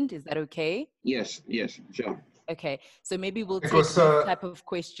the end? Is that okay? Yes, sure. Okay, so maybe we'll take these type of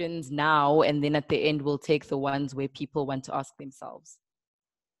questions now, and then at the end we'll take the ones where people want to ask themselves.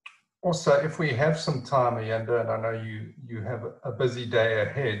 Also, if we have some time, Ayanda, and I know you have a busy day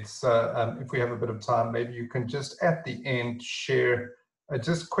ahead, so if we have a bit of time, maybe you can just at the end share a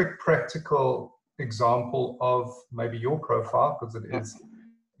just quick practical example of maybe your profile, because it is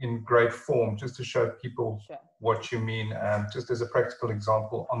in great form, just to show people what you mean, just as a practical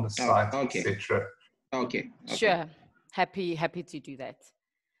example on the site, etc. Okay. Sure. Happy to do that.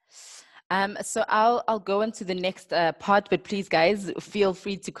 So I'll go into the next part, but please, guys, feel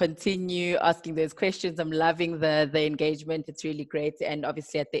free to continue asking those questions. I'm loving the engagement. It's really great. And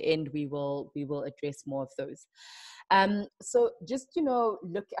obviously at the end, we will address more of those. So just,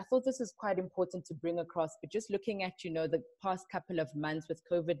 look, I thought this is quite important to bring across, but just looking at, the past couple of months with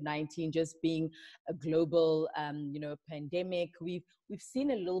COVID-19 just being a global, pandemic, we've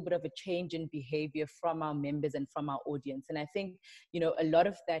seen a little bit of a change in behavior from our members and from our audience. And I think, a lot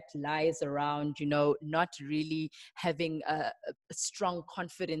of that lies around, not really having a strong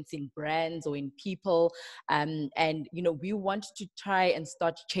confidence in brands or in people. And, we want to try and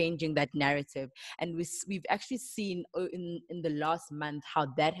start changing that narrative. And we've actually seen in the last month how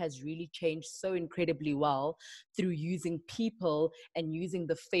that has really changed so incredibly well through using people and using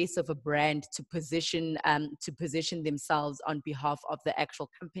the face of a brand to position themselves on behalf of the actual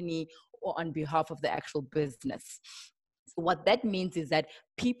company or on behalf of the actual business. So what that means is that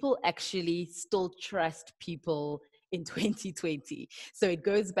people actually still trust people in 2020. So it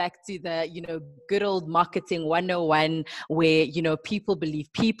goes back to the, good old marketing 101 where, people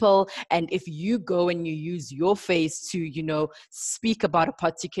believe people. And if you go and you use your face to, speak about a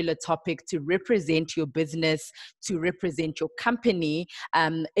particular topic, to represent your business, to represent your company,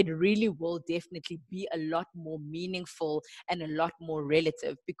 it really will definitely be a lot more meaningful and a lot more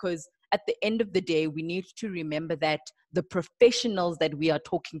relative, because at the end of the day, we need to remember that the professionals that we are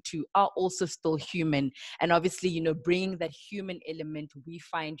talking to are also still human. And obviously, bringing that human element, we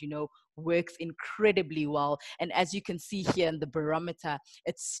find, works incredibly well. And as you can see here in the barometer,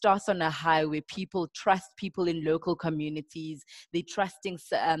 it starts on a high where people trust people in local communities. They're trusting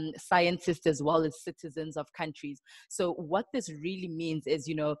scientists as well as citizens of countries. So what this really means is,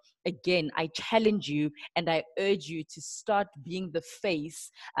 again, I challenge you and I urge you to start being the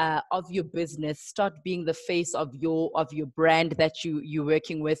face of your business, start being the face of your brand that you're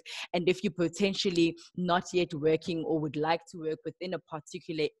working with. And if you're potentially not yet working or would like to work within a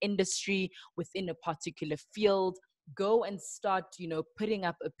particular industry, within a particular field, go and start, putting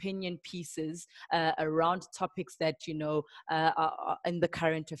up opinion pieces around topics that, are in the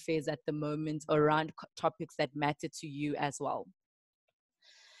current affairs at the moment, around topics that matter to you as well.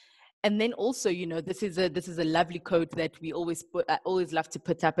 And then also, this is a lovely quote that we always love to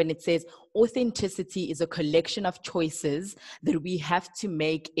put up, and it says, authenticity is a collection of choices that we have to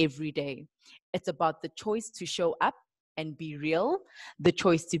make every day. It's about the choice to show up and be real, the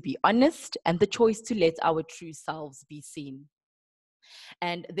choice to be honest, and the choice to let our true selves be seen.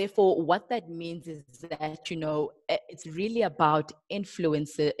 And therefore, what that means is that, it's really about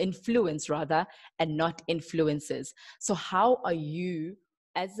influence rather, and not influences. So how are you,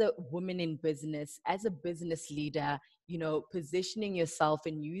 as a woman in business, as a business leader, positioning yourself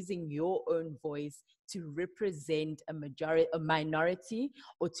and using your own voice to represent a minority,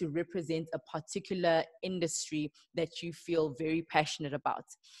 or to represent a particular industry that you feel very passionate about?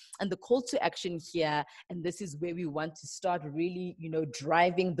 And the call to action here, and this is where we want to start really,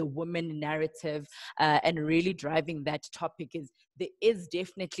 driving the women narrative and really driving that topic, is there is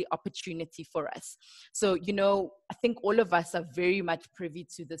definitely opportunity for us. So, I think all of us are very much privy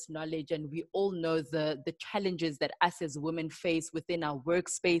to this knowledge, and we all know the challenges that us as women face within our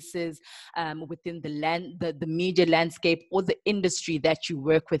workspaces, within the media landscape, or the industry that you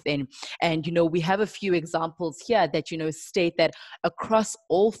work within. And, we have a few examples here that, state that across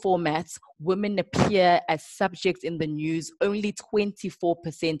all formats, women appear as subjects in the news only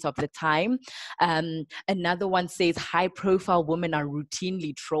 24% of the time. Another one says high profile women are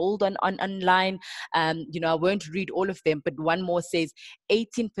routinely trolled online. I won't read all of them, but one more says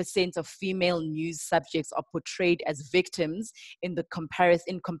 18% of female news subjects are portrayed as victims in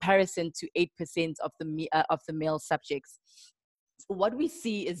comparison to 8% of the male subjects. What we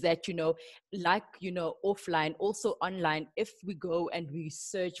see is that, offline, also online, if we go and we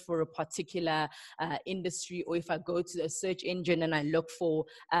search for a particular industry, or if I go to a search engine and I look for,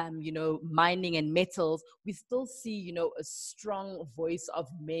 mining and metals, we still see, a strong voice of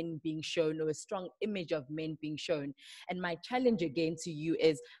men being shown, or a strong image of men being shown. And my challenge again to you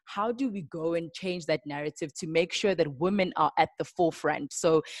is, how do we go and change that narrative to make sure that women are at the forefront?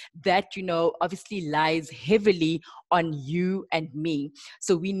 So that, obviously lies heavily on you and me.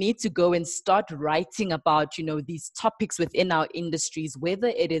 So we need to go and start writing about, these topics within our industries, whether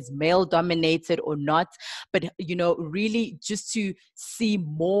it is male dominated or not, but, really just to see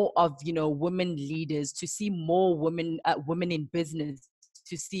more of, women leaders, to see more women in business,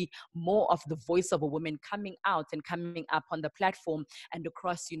 to see more of the voice of a woman coming out and coming up on the platform and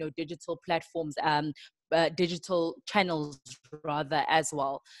across, digital platforms, digital channels rather as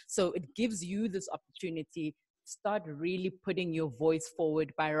well. So it gives you this opportunity start really putting your voice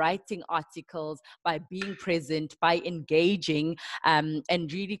forward by writing articles, by being present, by engaging, and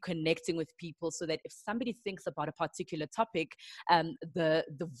really connecting with people, so that if somebody thinks about a particular topic, the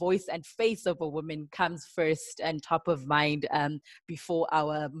voice and face of a woman comes first and top of mind, before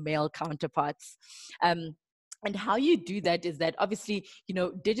our male counterparts. And how you do that is that obviously,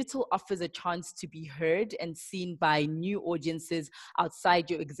 digital offers a chance to be heard and seen by new audiences outside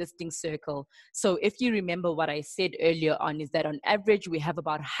your existing circle. So if you remember what I said earlier on, is that on average, we have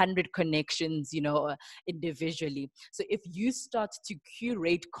about 100 connections, individually. So if you start to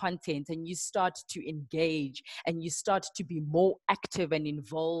curate content and you start to engage and you start to be more active and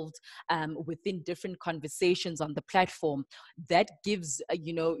involved within different conversations on the platform, that gives,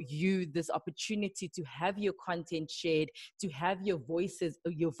 you this opportunity to have your content shared, to have your voice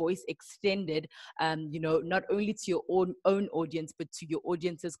extended, not only to your own audience, but to your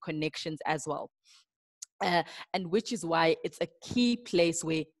audience's connections as well. And which is why it's a key place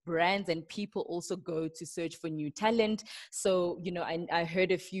where brands and people also go to search for new talent. So, I heard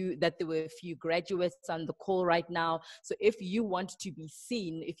that there were a few graduates on the call right now. So if you want to be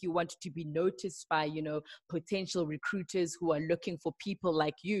seen, if you want to be noticed by, potential recruiters who are looking for people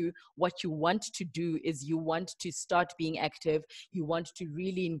like you, what you want to do is you want to start being active. You want to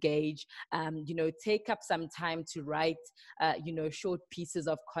really engage, take up some time to write, short pieces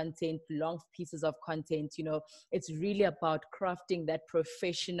of content, long pieces of content. It's really about crafting that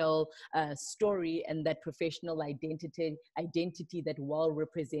professional story and that professional identity that well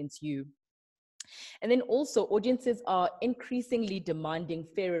represents you. And then also, audiences are increasingly demanding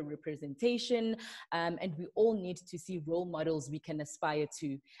fairer representation, and we all need to see role models we can aspire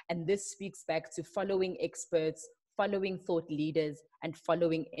to. And this speaks back to following experts, following thought leaders, and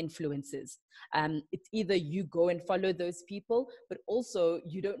following influencers. It's either you go and follow those people, but also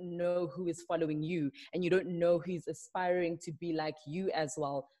you don't know who is following you, and you don't know who's aspiring to be like you as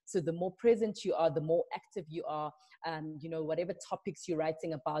well. So the more present you are, the more active you are, whatever topics you're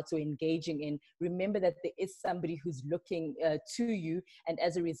writing about or engaging in, remember that there is somebody who's looking to you, and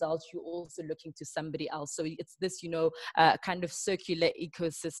as a result, you're also looking to somebody else. So it's this, kind of circular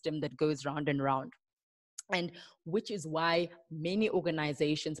ecosystem that goes round and round. And which is why many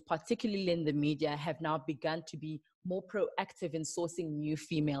organizations, particularly in the media, have now begun to be more proactive in sourcing new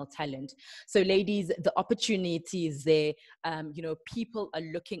female talent. So ladies, the opportunity is there. People are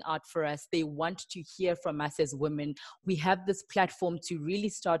looking out for us. They want to hear from us as women. We have this platform to really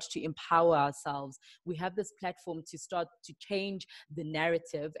start to empower ourselves. We have this platform to start to change the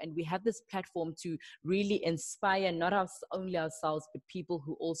narrative. And we have this platform to really inspire not only ourselves, but people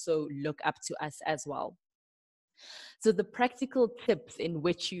who also look up to us as well. So the practical tips in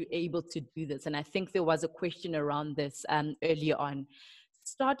which you're able to do this, and I think there was a question around this earlier on,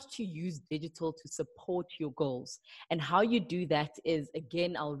 start to use digital to support your goals. And how you do that is,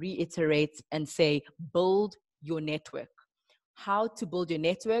 again, I'll reiterate and say, build your network. How to build your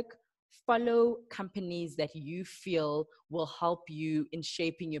network? Follow companies that you feel will help you in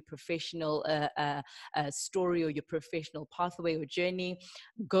shaping your professional story or your professional pathway or journey.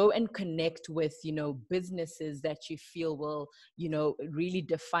 Go and connect with, businesses that you feel will, really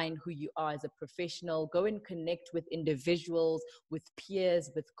define who you are as a professional. Go and connect with individuals, with peers,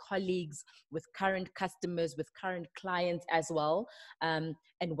 with colleagues, with current customers, with current clients as well. And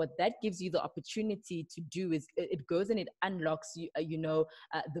what that gives you the opportunity to do is it goes and it unlocks you, the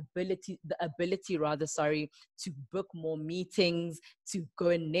ability to book more meetings, to go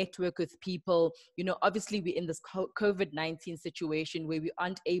and network with people. Obviously we're in this COVID-19 situation where we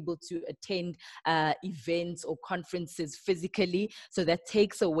aren't able to attend events or conferences physically. So that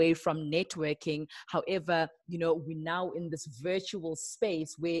takes away from networking. However, we're now in this virtual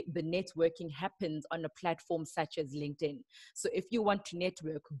space where the networking happens on a platform such as LinkedIn. So if you want to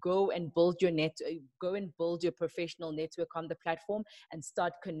network, go and build your professional network on the platform and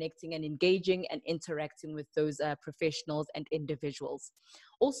start connecting and engaging and interacting with those professionals and individuals.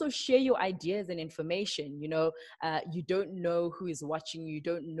 Also share your ideas and information. You don't know who is watching you,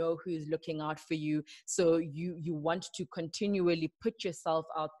 don't know who is looking out for you. So you want to continually put yourself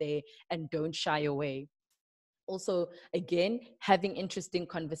out there and don't shy away. Also, again, having interesting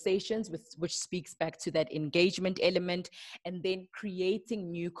conversations, which speaks back to that engagement element, and then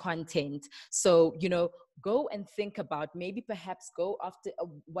creating new content. So, go and think about, maybe perhaps go after,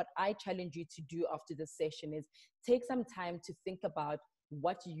 what I challenge you to do after this session is take some time to think about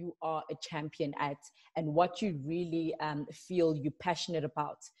what you are a champion at and what you really feel you're passionate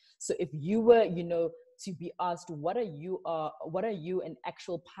about. So if you were, to be asked, what are you an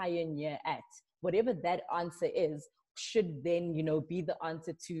actual pioneer at? Whatever that answer is, should then, be the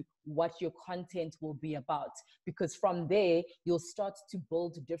answer to what your content will be about. Because from there, you'll start to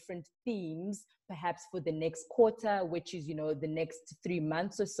build different themes, perhaps for the next quarter, which is, the next 3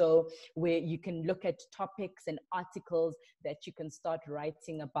 months or so, where you can look at topics and articles that you can start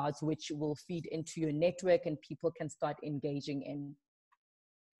writing about, which will feed into your network and people can start engaging in.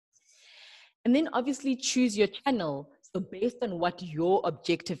 And then obviously choose your channel. So based on what your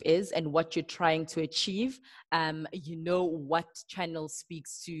objective is and what you're trying to achieve, what channel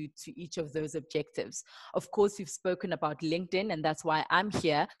speaks to each of those objectives. Of course, we've spoken about LinkedIn, and that's why I'm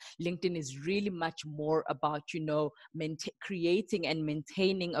here. LinkedIn is really much more about, creating and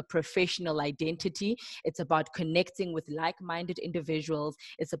maintaining a professional identity. It's about connecting with like-minded individuals.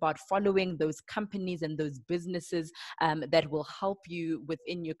 It's about following those companies and those businesses that will help you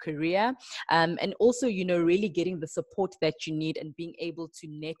within your career. And also, really getting the support that you need and being able to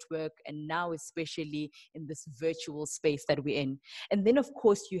network, and now especially in this virtual space that we're in. And then, of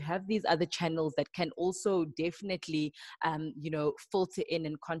course, you have these other channels that can also definitely, filter in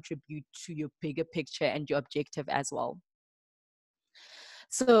and contribute to your bigger picture and your objective as well.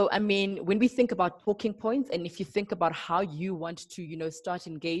 So, when we think about talking points, and if you think about how you want to, start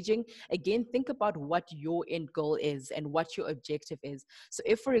engaging, again, think about what your end goal is and what your objective is. So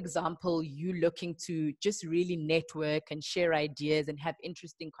if, for example, you're looking to just really network and share ideas and have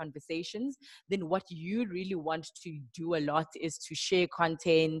interesting conversations, then what you really want to do a lot is to share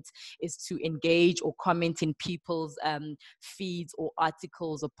content, is to engage or comment in people's feeds or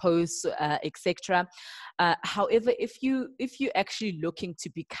articles or posts, etc. However, if you're actually looking to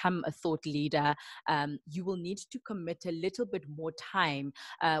become a thought leader, you will need to commit a little bit more time,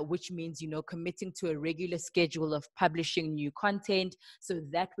 which means, committing to a regular schedule of publishing new content. So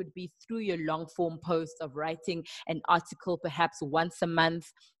that would be through your long form posts of writing an article, perhaps once a month.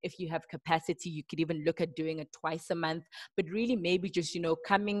 If you have capacity, you could even look at doing it twice a month, but really maybe just,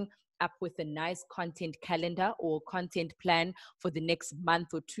 coming up with a nice content calendar or content plan for the next month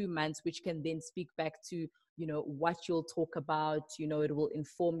or 2 months, which can then speak back to what you'll talk about. It will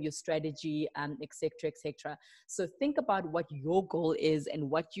inform your strategy, etc., etc. So think about what your goal is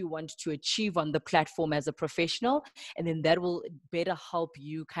and what you want to achieve on the platform as a professional, and then that will better help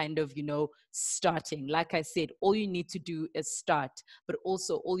you kind of starting. Like I said, all you need to do is start, but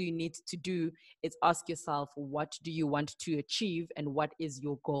also all you need to do is ask yourself, what do you want to achieve and what is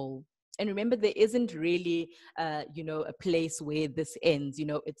your goal? And remember, there isn't really, a place where this ends.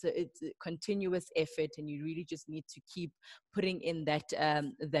 It's a continuous effort, and you really just need to keep putting in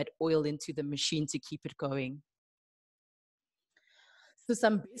that oil into the machine to keep it going. So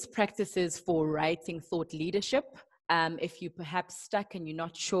some best practices for writing thought leadership. If you're perhaps stuck and you're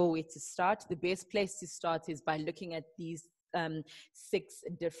not sure where to start, the best place to start is by looking at these 6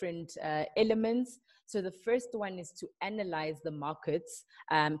 different elements. So the first one is to analyze the markets,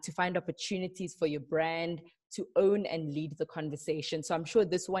 to find opportunities for your brand, to own and lead the conversation. So I'm sure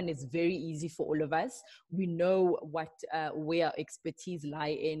this one is very easy for all of us. We know where our expertise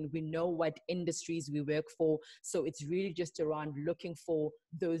lie in. We know what industries we work for. So it's really just around looking for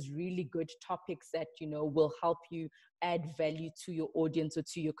those really good topics that, will help you add value to your audience or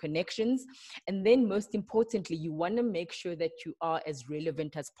to your connections. And then most importantly, you want to make sure that you are as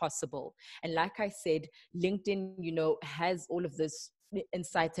relevant as possible. And like I said, LinkedIn, has all of this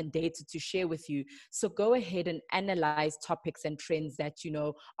insights and data to share with you. So go ahead and analyze topics and trends that,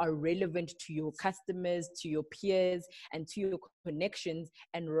 are relevant to your customers, to your peers, and to your connections,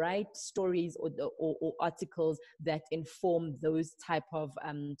 and write stories or articles that inform those type of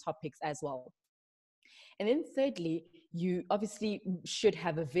topics as well. And then thirdly, you obviously should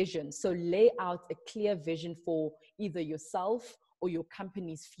have a vision. So lay out a clear vision for either yourself or your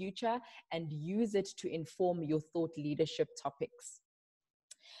company's future, and use it to inform your thought leadership topics.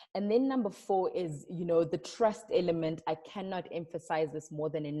 And then number 4 is, the trust element. I cannot emphasize this more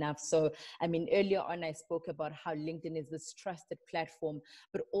than enough. So, earlier on, I spoke about how LinkedIn is this trusted platform,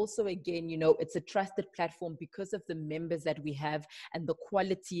 but also again, it's a trusted platform because of the members that we have and the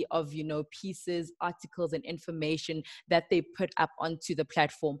quality of, pieces, articles, and information that they put up onto the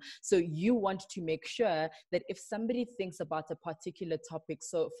platform. So you want to make sure that if somebody thinks about a particular topic,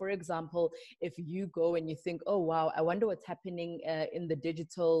 so for example, if you go and you think, oh, wow, I wonder what's happening in the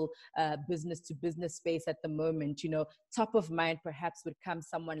digital business to business space at the moment, top of mind perhaps would come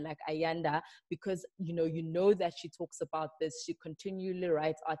someone like Ayanda, because you know that she talks about this, she continually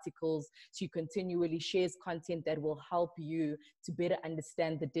writes articles, she continually shares content that will help you to better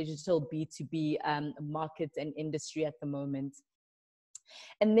understand the digital B2B market and industry at the moment.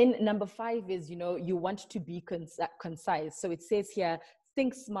 And then number 5 is, you want to be concise. So it says here,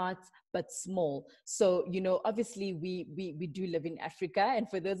 think smart but small. So, you know, obviously we do live in Africa, and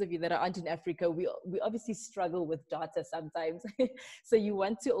for those of you that aren't in Africa, we obviously struggle with data sometimes. So you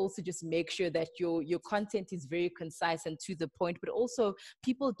want to also just make sure that your content is very concise and to the point, but also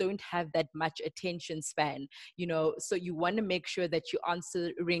people don't have that much attention span, you know. So you want to make sure that you're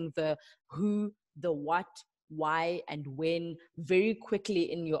answering the who, the what, why, and when very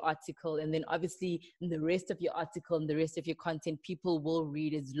quickly in your article. And then obviously in the rest of your article and the rest of your content, people will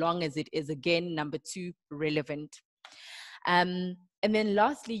read as long as it is, again, number 2, relevant. And then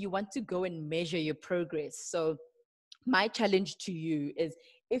lastly, you want to go and measure your progress. So my challenge to you is,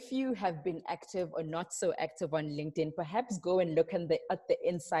 if you have been active or not so active on LinkedIn, perhaps go and look at the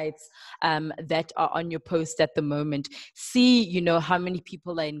insights that are on your post at the moment. See, you know, how many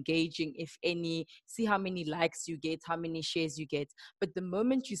people are engaging, if any. See how many likes you get, how many shares you get. But the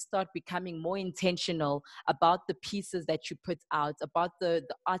moment you start becoming more intentional about the pieces that you put out, about the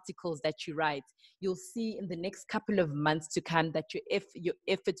articles that you write, you'll see in the next couple of months to come that your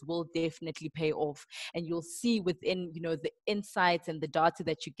efforts will definitely pay off. And you'll see within, you know, the insights and the data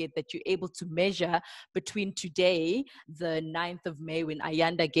that you get, that you're able to measure between today, the 9th of May, when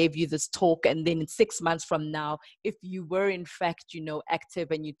Ayanda gave you this talk, and then in 6 months from now, if you were in fact, you know,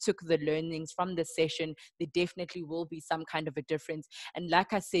 active and you took the learnings from the session, there definitely will be some kind of a difference. And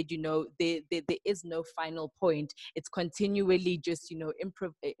like I said, you know, there is no final point. It's continually just, you know,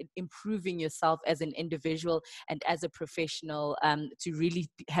 improving yourself as an individual and as a professional, to really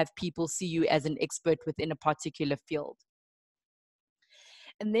have people see you as an expert within a particular field.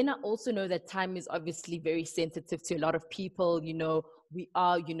 And then I also know that time is obviously very sensitive to a lot of people. You know, we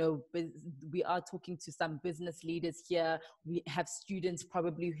are talking to some business leaders here. We have students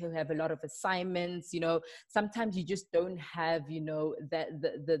probably who have a lot of assignments. You know, sometimes you just don't have, you know,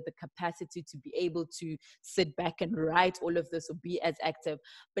 the capacity to be able to sit back and write all of this or be as active.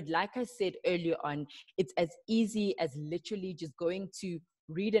 But like I said earlier on, it's as easy as literally just going to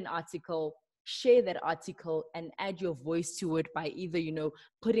read an article, share that article, and add your voice to it by either, you know,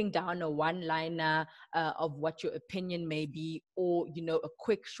 putting down a one-liner of what your opinion may be, or, you know, a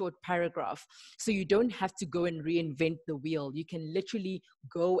quick short paragraph. So you don't have to go and reinvent the wheel. You can literally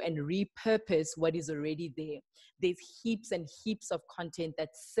go and repurpose what is already there. There's heaps and heaps of content that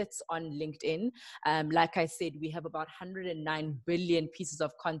sits on LinkedIn. Like I said, we have about 109 billion pieces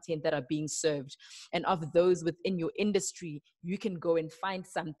of content that are being served. And of those within your industry, you can go and find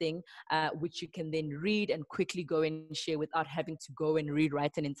something which you can then read and quickly go and share without having to go and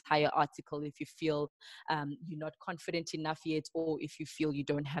rewrite an entire article if you feel you're not confident enough yet, or if you feel you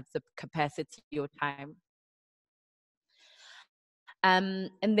don't have the capacity or time. And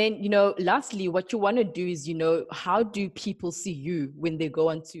then, you know, lastly, what you want to do is, you know, how do people see you when they go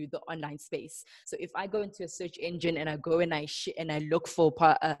onto the online space? So if I go into a search engine and I go and I look for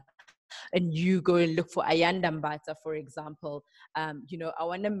and you go and look for Ayanda Mbata, for example, you know, I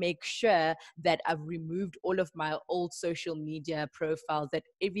want to make sure that I've removed all of my old social media profiles, that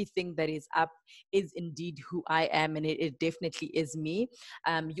everything that is up is indeed who I am, and it definitely is me.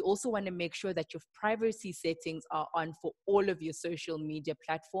 You also want to make sure that your privacy settings are on for all of your social media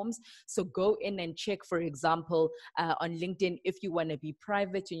platforms. So go in and check, for example, on LinkedIn, if you want to be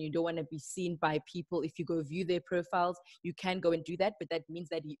private and you don't want to be seen by people. If you go view their profiles, you can go and do that, but that means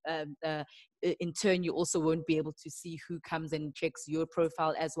that in turn, you also won't be able to see who comes and checks your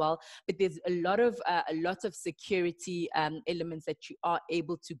profile as well. But there's a lot of security elements that you are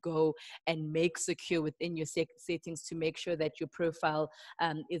able to go and make secure within your settings to make sure that your profile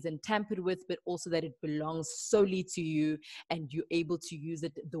isn't tampered with, but also that it belongs solely to you and you're able to use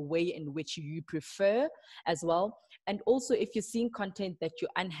it the way in which you prefer as well. And also, if you're seeing content that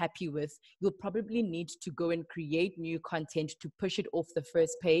you're unhappy with, you'll probably need to go and create new content to push it off the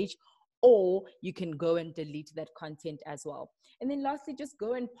first page, or you can go and delete that content as well. And then lastly, just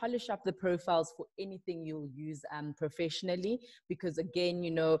go and polish up the profiles for anything you'll use professionally, because again,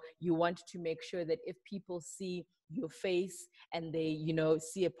 you know, you want to make sure that if people see your face and they, you know,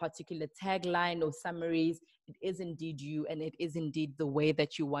 see a particular tagline or summaries, it is indeed you, and it is indeed the way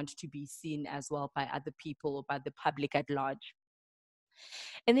that you want to be seen as well by other people or by the public at large.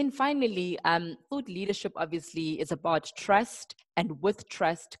 And then finally, thought leadership obviously is about trust, and with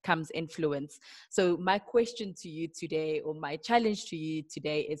trust comes influence. So my question to you today, or my challenge to you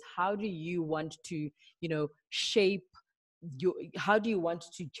today, is how do you want to, you know, how do you want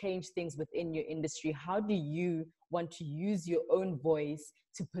to change things within your industry? How do you want to use your own voice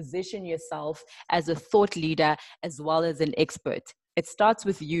to position yourself as a thought leader as well as an expert? It starts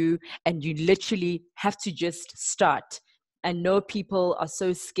with you, and you literally have to just start. I know people are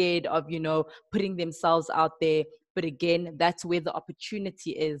so scared of, you know, putting themselves out there, But again, that's where the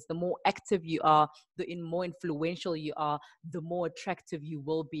opportunity is. The more active you are, the more influential you are, the more attractive you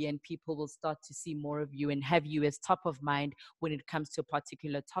will be, and people will start to see more of you and have you as top of mind when it comes to a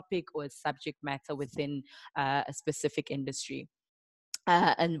particular topic or a subject matter within a specific industry.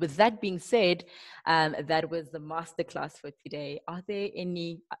 And with that being said, that was the masterclass for today. Are there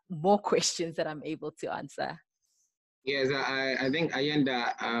any more questions that I'm able to answer? Yes, I think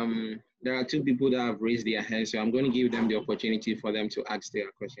Ayanda, there are two people that have raised their hands, so I'm going to give them the opportunity for them to ask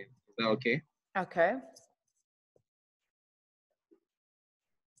their question. Is that okay? Okay.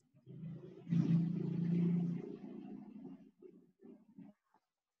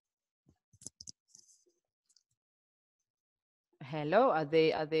 Hello, are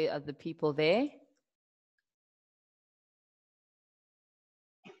the people there?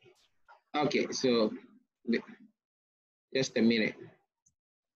 Okay, so just a minute.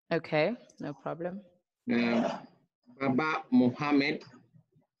 Okay, no problem. Baba Mohammed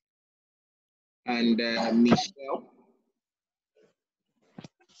and Michelle.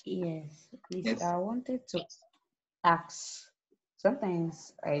 Yes, please. Yes. I wanted to ask.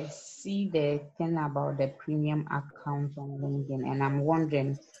 Sometimes I see the thing about the premium account on LinkedIn, and I'm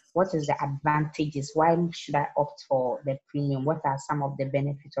wondering what is the advantages? Why should I opt for the premium? What are some of the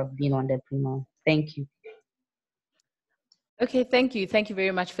benefits of being on the premium? Thank you. Okay, thank you. Thank you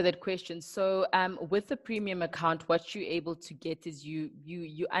very much for that question. So with the premium account, what you're able to get is you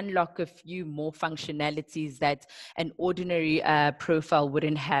unlock a few more functionalities that an ordinary profile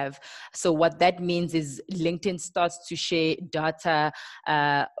wouldn't have. So what that means is LinkedIn starts to share data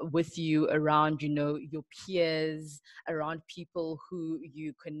with you around, your peers, around people who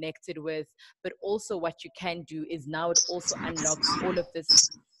you connected with. But also what you can do is now it also unlocks all of this.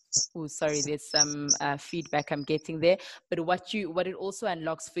 Oh, sorry, there's some feedback I'm getting there. But what it also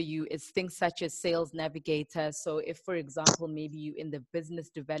unlocks for you is things such as Sales Navigator. So if, for example, maybe you're in the business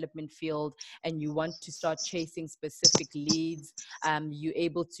development field and you want to start chasing specific leads, you're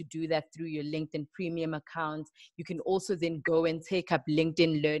able to do that through your LinkedIn Premium account. You can also then go and take up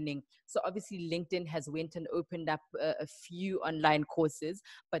LinkedIn Learning. So obviously LinkedIn has went and opened up a few online courses,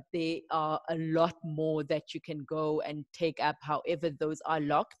 but there are a lot more that you can go and take up. However, those are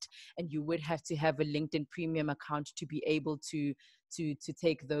locked, and you would have to have a LinkedIn Premium account to be able to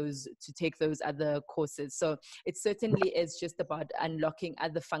take those other courses. So it certainly is just about unlocking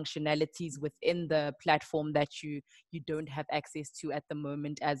other functionalities within the platform that you don't have access to at the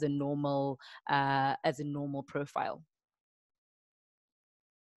moment as a normal profile.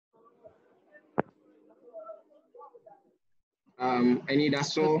 Anita,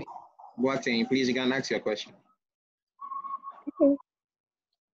 so Boateng, please, you can ask your question. Okay.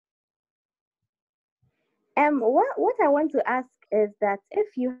 What I want to ask is that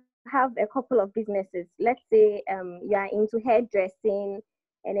if you have a couple of businesses, let's say you are into hairdressing,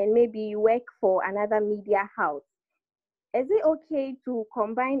 and then maybe you work for another media house, is it okay to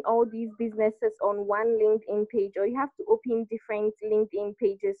combine all these businesses on one LinkedIn page, or you have to open different LinkedIn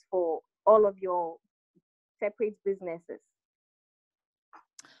pages for all of your separate businesses?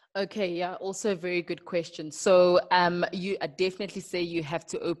 Okay, yeah, also a very good question. So I definitely say you have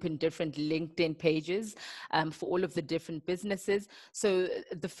to open different LinkedIn pages for all of the different businesses. So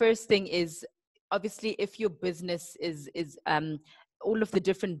the first thing is, obviously, if your business is all of the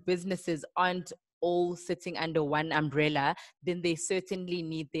different businesses aren't all sitting under one umbrella, then they certainly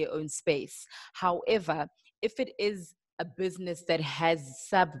need their own space. However, if it is a business that has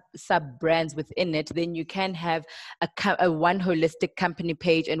sub brands within it, then you can have a one holistic company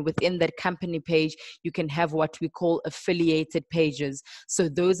page, and within that company page you can have what we call affiliated pages. So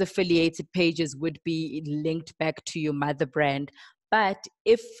those affiliated pages would be linked back to your mother brand. But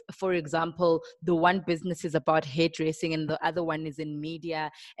if, for example, the one business is about hairdressing and the other one is in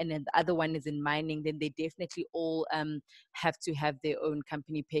media and then the other one is in mining, then they definitely all have to have their own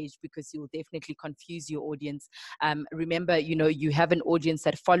company page, because you will definitely confuse your audience. Remember, you have an audience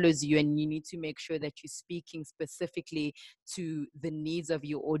that follows you, and you need to make sure that you're speaking specifically to the needs of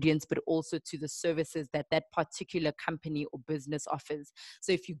your audience, but also to the services that that particular company or business offers.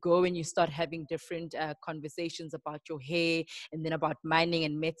 So if you go and you start having different conversations about your hair, and then about mining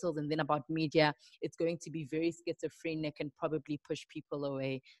and metals, and then about media, it's going to be very schizophrenic and probably push people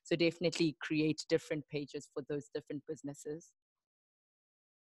away. So definitely create different pages for those different businesses.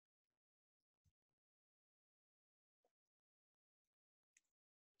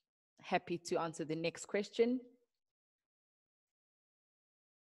 Happy to answer the next question.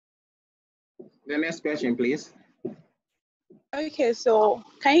 The next question, please. Okay, so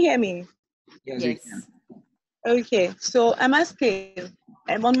can you hear me? Yes, Yes. we can. Okay, so I'm asking,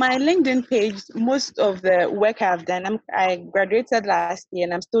 On my LinkedIn page, most of the work I've done, I graduated last year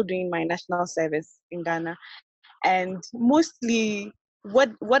and I'm still doing my national service in Ghana. And mostly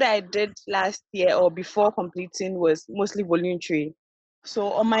what I did last year or before completing was mostly voluntary.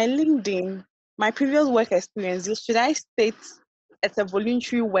 So on my LinkedIn, my previous work experience, should I state it's a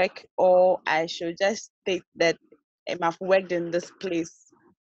voluntary work or I should just state that I've worked in this place?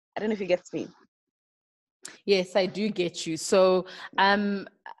 I don't know if you get me. Yes, I do get you. So um,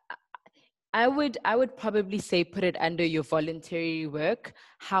 I would probably say put it under your voluntary work.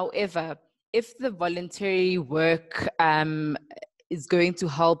 However, if the voluntary work is going to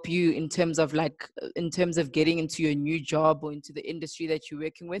help you in terms of getting into your new job or into the industry that you're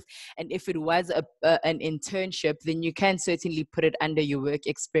working with, and if it was an internship, then you can certainly put it under your work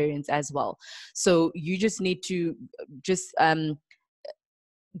experience as well. So you just need to just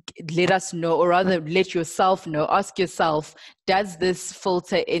let us know, or rather let yourself know, ask yourself, does this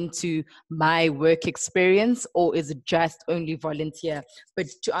filter into my work experience or is it just only volunteer? But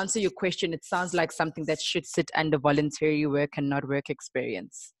to answer your question, it sounds like something that should sit under voluntary work and not work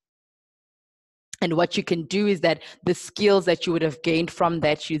experience. And what you can do is that the skills that you would have gained from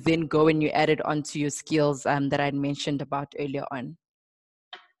that, you then go and you add it onto your skills that I mentioned about earlier on.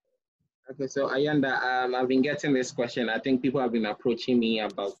 Okay, so Ayanda, I've been getting this question. I think people have been approaching me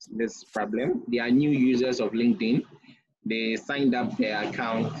about this problem. They are new users of LinkedIn. They signed up their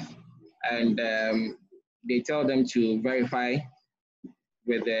account and they tell them to verify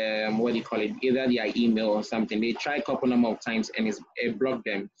with what do you call it, either their email or something. They try a couple number of times and it blocked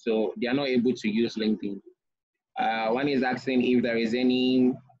them. So they are not able to use LinkedIn. One is asking if there is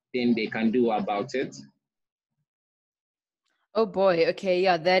anything they can do about it. Oh boy. Okay.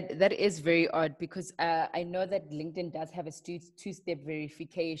 Yeah, that is very odd because I know that LinkedIn does have a two-step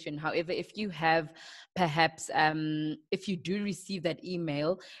verification. However, if you have perhaps if you do receive that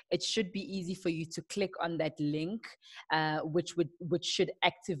email, it should be easy for you to click on that link, which should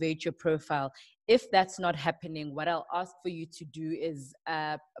activate your profile. If that's not happening, what I'll ask for you to do is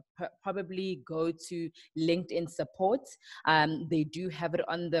probably go to LinkedIn support. They do have it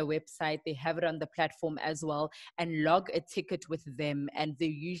on the website. They have it on the platform as well, and log a ticket with them. And they're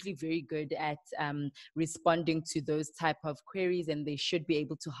usually very good at responding to those type of queries, and they should be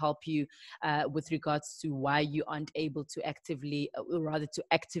able to help you with regards to why you aren't able to to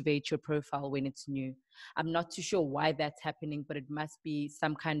activate your profile when it's new. I'm not too sure why that's happening, but it must be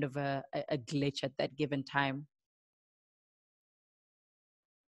some kind of a glitch at that given time.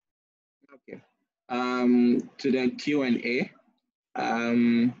 Okay. To the Q&A,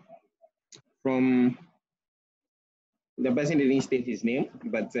 from the person didn't state his name,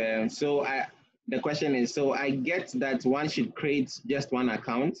 but the question is, so I get that one should create just one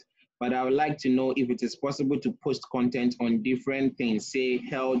account, but I would like to know if it is possible to post content on different things, say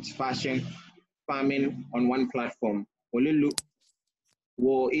health, fashion, farming on one platform. Will it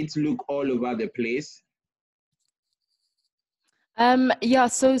look all over the place? Yeah,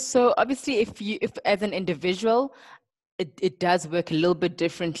 so obviously if as an individual, it does work a little bit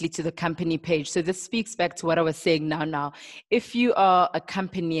differently to the company page. So this speaks back to what I was saying now. If you are a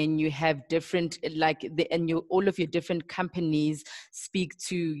company and you have different, all of your different companies speak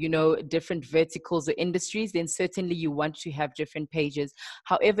to, different verticals or industries, then certainly you want to have different pages.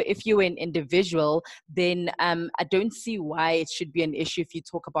 However, if you're an individual, then I don't see why it should be an issue if you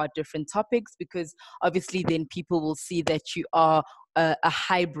talk about different topics, because obviously then people will see that you are a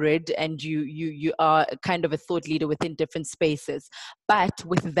hybrid and you are kind of a thought leader within different spaces. But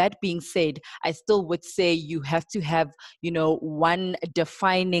with that being said, I still would say you have to have one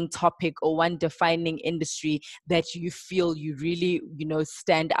defining topic or one defining industry that you feel you really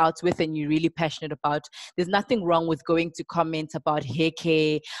stand out with and you're really passionate about. There's nothing wrong with going to comment about hair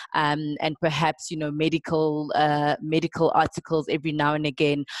care and perhaps medical articles every now and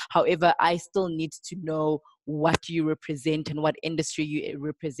again. However, I still need to know what you represent and what industry you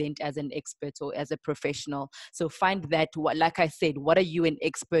represent as an expert or as a professional. So find that, like I said, what are you an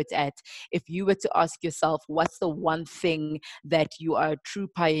expert at? If you were to ask yourself, what's the one thing that you are a true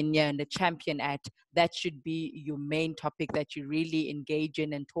pioneer and a champion at, that should be your main topic that you really engage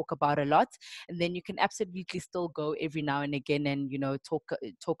in and talk about a lot. And then you can absolutely still go every now and again and,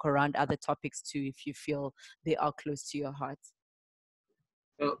 talk around other topics too, if you feel they are close to your heart.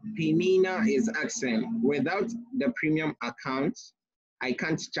 So Pinina is asking, without the premium account, I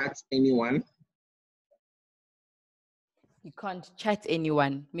can't chat anyone. You can't chat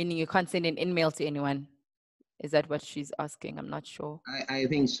anyone, meaning you can't send an email to anyone. Is that what she's asking? I'm not sure. I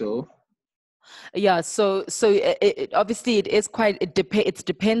think so. Yeah, so obviously it is quite, it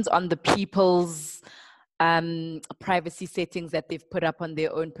depends on the people's privacy settings that they've put up on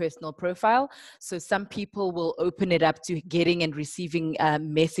their own personal profile. So some people will open it up to getting and receiving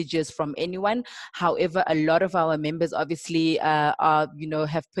messages from anyone. However, a lot of our members obviously are,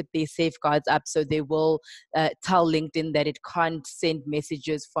 have put their safeguards up, so they will tell LinkedIn that it can't send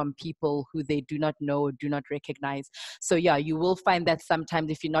messages from people who they do not know or do not recognize. So yeah, you will find that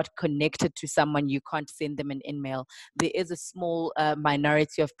sometimes if you're not connected to someone, you can't send them an email. There is a small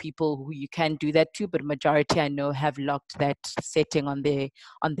minority of people who you can do that to, but majority I know have locked that setting on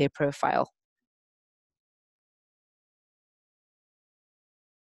their profile.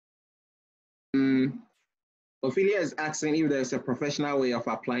 Ophelia is asking if there's a professional way of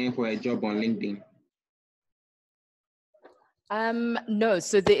applying for a job on LinkedIn. No,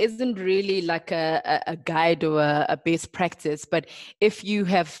 so there isn't really like a guide or a best practice, but if you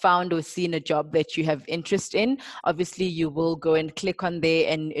have found or seen a job that you have interest in, obviously you will go and click on there,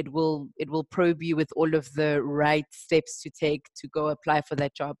 and it will probe you with all of the right steps to take to go apply for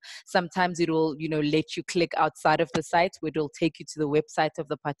that job. Sometimes it will, let you click outside of the site, where it will take you to the website of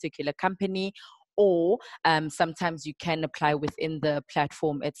the particular company, or sometimes you can apply within the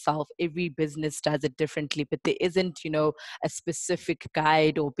platform itself. Every business does it differently, but there isn't, a specific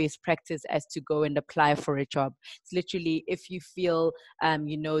guide or best practice as to go and apply for a job. It's literally if you feel,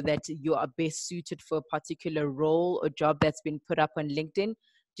 that you are best suited for a particular role or job that's been put up on LinkedIn,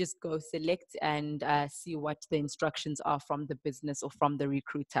 just go select and see what the instructions are from the business or from the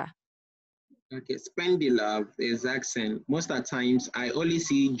recruiter. Okay, Spendy Love is asking, most of the times I only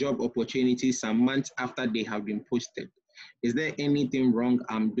see job opportunities some months after they have been posted. Is there anything wrong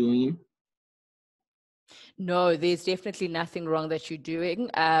I'm doing? No, there's definitely nothing wrong that you're doing.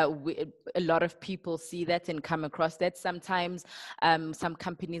 A lot of people see that and come across that. Sometimes some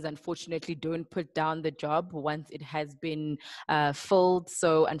companies, unfortunately, don't put down the job once it has been filled.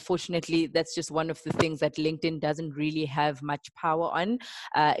 So unfortunately, that's just one of the things that LinkedIn doesn't really have much power on.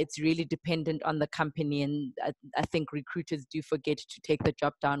 It's really dependent on the company. And I think recruiters do forget to take the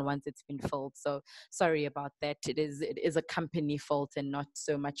job down once it's been filled. So sorry about that. It is a company fault and not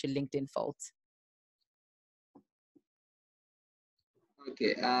so much a LinkedIn fault.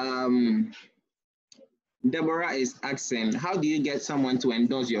 Okay, Deborah is asking, how do you get someone to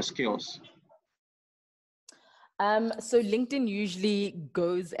endorse your skills? So LinkedIn usually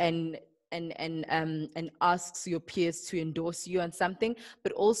goes and asks your peers to endorse you on something,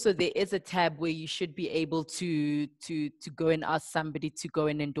 but also there is a tab where you should be able to go and ask somebody to go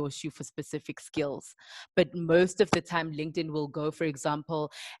and endorse you for specific skills. But most of the time, LinkedIn will go, for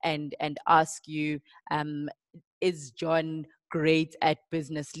example, and ask you, is John great at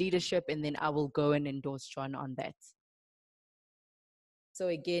business leadership? And then I will go and endorse John on that. So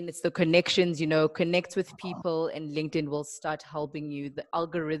again, it's the connections, connect with people, and LinkedIn will start helping you. The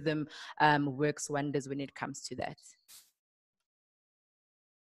algorithm works wonders when it comes to that.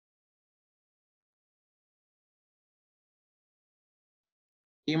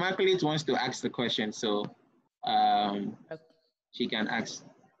 Immaculate wants to ask the question, so she can ask.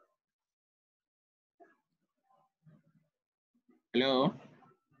 Hello?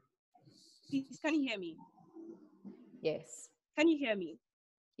 Please, can you hear me? Yes. Can you hear me?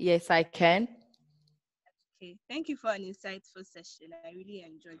 Yes, I can. Okay, thank you for an insightful session. I really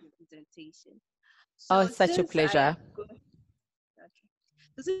enjoyed your presentation. So it's such a pleasure.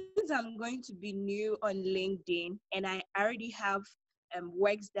 So since I'm going to be new on LinkedIn and I already have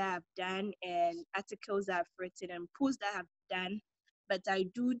works that I've done and articles that I've written and posts that I've done, but I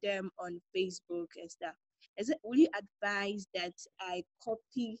do them on Facebook and stuff, will you advise that I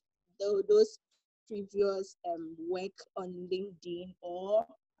copy those previous work on LinkedIn, or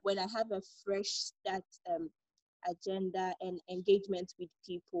when I have a fresh start agenda and engagement with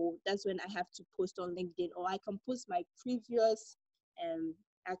people, that's when I have to post on LinkedIn, or I can post my previous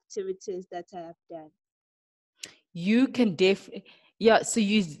activities that I have done? You can so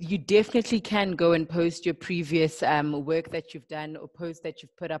you definitely can go and post your previous work that you've done or post that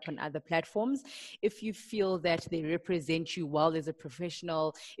you've put up on other platforms. If you feel that they represent you well as a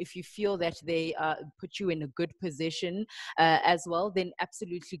professional, if you feel that they put you in a good position as well, then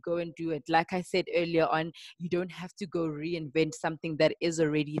absolutely go and do it. Like I said earlier on, you don't have to go reinvent something that is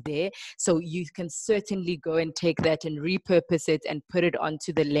already there. So you can certainly go and take that and repurpose it and put it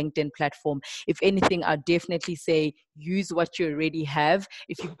onto the LinkedIn platform. If anything, I'll definitely say use what you already have.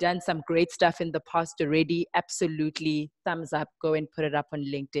 If you've done some great stuff in the past already, absolutely thumbs up, go and put it up on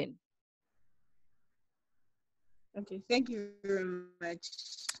LinkedIn. Okay, thank you very much.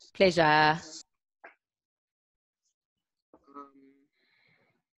 Pleasure.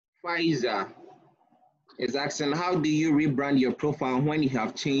 Pfizer is asking, how do you rebrand your profile when you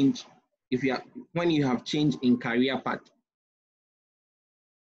have changed when you have changed in career path?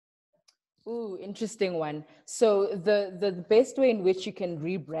 Ooh, interesting one. So the best way in which you can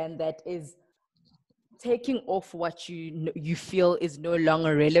rebrand that is taking off what you feel is no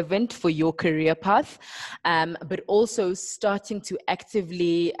longer relevant for your career path, but also starting to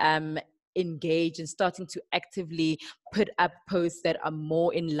actively engage and starting to actively put up posts that are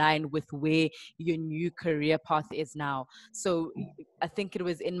more in line with where your new career path is now. So I think it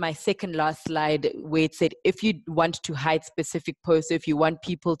was in my second last slide where it said, if you want to hide specific posts, if you want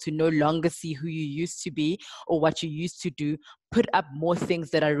people to no longer see who you used to be or what you used to do, put up more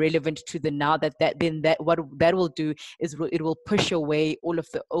things that are relevant to the now. What that will do is it will push away all of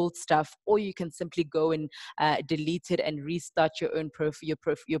the old stuff, or you can simply go and delete it and restart your own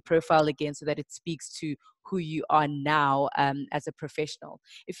your profile again, so that it speaks to who you are now as a professional.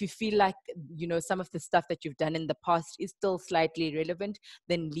 If you feel like some of the stuff that you've done in the past is still slightly relevant,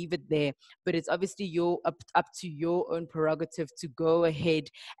 then leave it there. But it's obviously up to your own prerogative to go ahead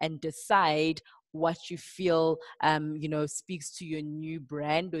and decide what you feel speaks to your new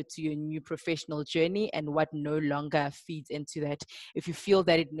brand or to your new professional journey, and what no longer feeds into that. If you feel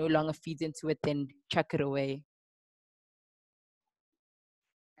that it no longer feeds into it, then chuck it away.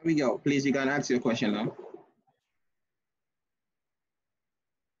 Here we go. Please, you can ask your question now.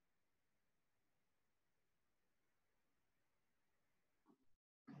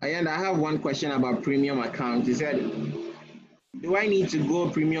 And I have one question about premium account. You said, do I need to go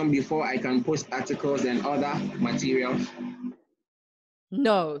premium before I can post articles and other materials?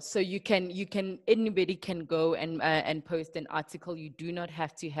 No, so anybody can go and post an article. You do not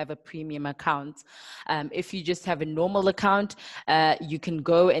have to have a premium account. If you just have a normal account, you can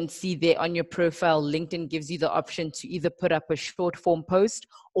go and see there on your profile. LinkedIn gives you the option to either put up a short form post,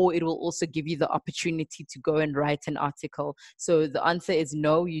 or it will also give you the opportunity to go and write an article. So the answer is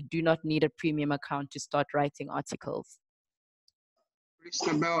no, you do not need a premium account to start writing articles.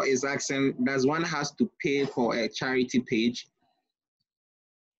 Christabel is asking, does one has to pay for a charity page?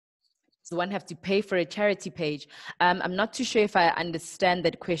 Does one have to pay for a charity page? I'm not too sure if I understand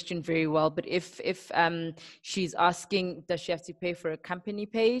that question very well, but if she's asking, does she have to pay for a company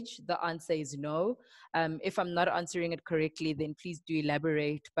page? The answer is no. If I'm not answering it correctly, then please do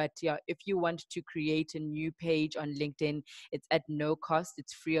elaborate. But yeah, if you want to create a new page on LinkedIn, it's at no cost,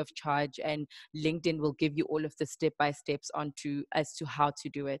 it's free of charge, and LinkedIn will give you all of the step-by-steps as to how to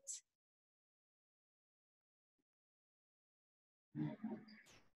do it.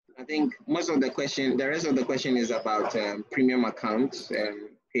 I think the rest of the question is about premium accounts,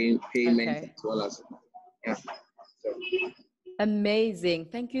 payment, Okay. as well as, yeah. So. Amazing.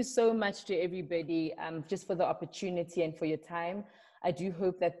 Thank you so much to everybody just for the opportunity and for your time. I do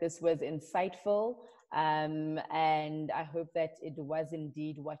hope that this was insightful, and I hope that it was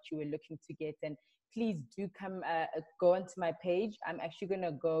indeed what you were looking to get. And please do go onto my page. I'm actually going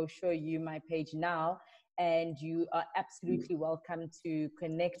to go show you my page now, and you are absolutely welcome to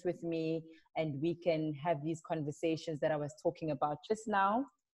connect with me, and we can have these conversations that I was talking about just now.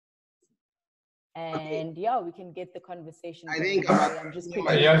 And yeah, we can get the conversation going. I think I'm just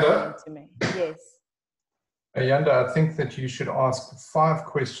quickly Ayanda, into me. Yes. Ayanda, I think that you should ask 5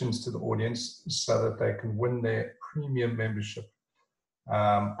 questions to the audience so that they can win their premium membership.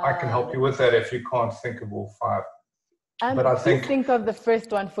 I can help you with that if you can't think of all 5. But I think of the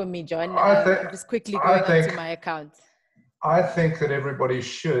first one for me, John. I'm just quickly going onto my account. I think that everybody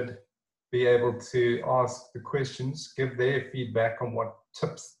should be able to ask the questions, give their feedback on what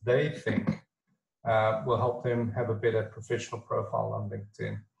tips they think will help them have a better professional profile on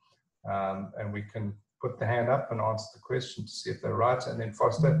LinkedIn. And we can put the hand up and answer the question to see if they're right. And then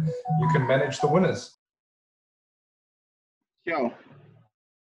Foster, you can manage the winners. Sure.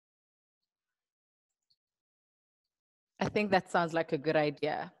 I think that sounds like a good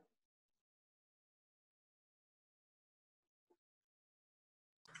idea.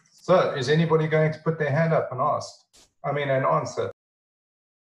 So is anybody going to put their hand up and answer?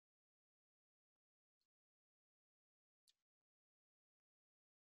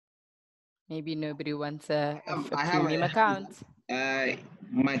 Maybe nobody wants a premium account.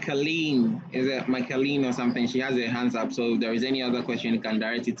 Michaeline, is it Michaeline or something? She has her hands up. So if there is any other question, you can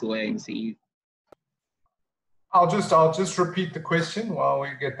direct it to her and see. I'll just repeat the question while we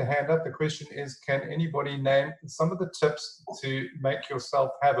get the hand up. The question is, can anybody name some of the tips to make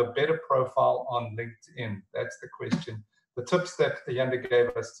yourself have a better profile on LinkedIn? That's the question. The tips that Ayanda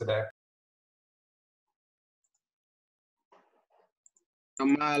gave us today.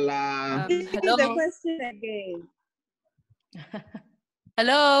 Amala. Hello. The question again.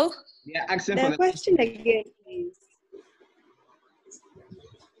 Hello. Yeah, the question again, please.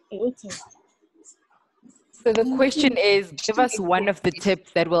 So the question is, give us one of the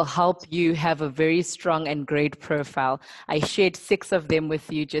tips that will help you have a very strong and great profile. I shared 6 of them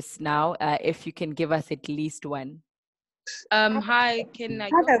with you just now. If you can give us at least one. Hi, can I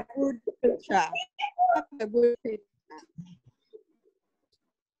have a good picture? Have a good picture.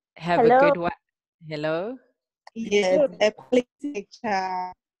 Have Hello? a good one. Hello? Yes, a quality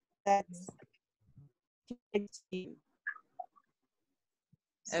picture that's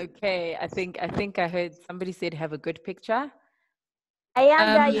Okay, I think I heard somebody said have a good picture.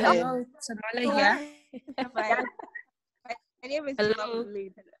 Ayanda, you hello, Samala here. My name is Hello.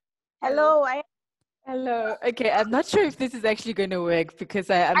 hello. Hello. Okay, I'm not sure if this is actually going to work because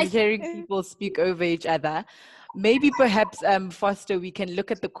I'm hearing people speak over each other. Maybe perhaps, Foster, we can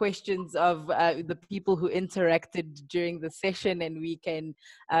look at the questions of the people who interacted during the session and we can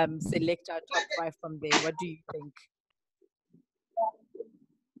select our top 5 from there. What do you think?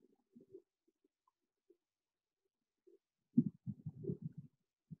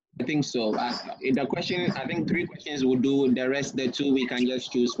 I think so. The question, I think 3 questions will do. The rest, the 2, we can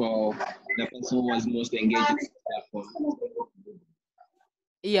just choose for the person who was most engaged in the platform.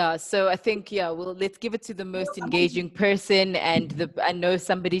 Yeah, so I think, well, let's give it to the most engaging person. And I know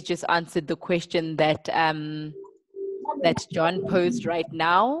somebody just answered the question that that John posed right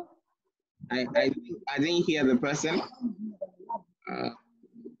now. I didn't hear the person.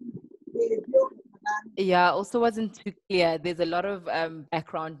 Yeah, also wasn't too clear. There's a lot of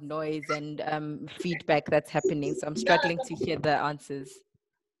background noise and feedback that's happening. So I'm struggling to hear the answers.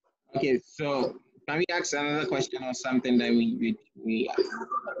 Okay, so can we ask another question or something that we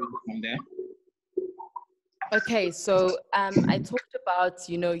from there? Okay, so I talked about,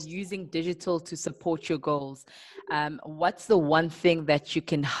 using digital to support your goals. What's the one thing that you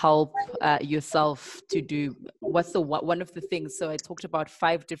can help yourself to do? What's the one of the things? So I talked about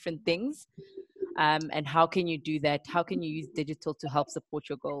 5 different things. And how can you do that? How can you use digital to help support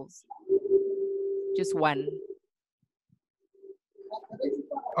your goals? Just one.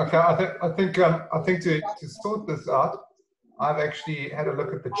 Okay, I think to sort this out, I've actually had a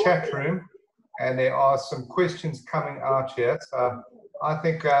look at the chat room, and there are some questions coming out here. So I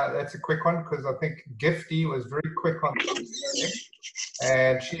think that's a quick one because I think Gifty was very quick on it,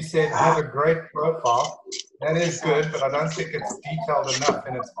 and she said, "Have a great profile." That is good, but I don't think it's detailed enough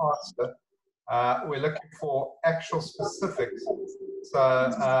in its answer. We're looking for actual specifics. So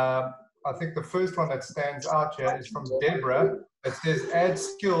I think the first one that stands out here is from Deborah. It says, add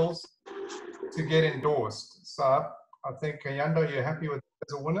skills to get endorsed. So I think, Yanda, you're happy with that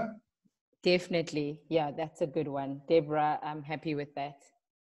as a winner? Definitely. Yeah, that's a good one. Deborah, I'm happy with that.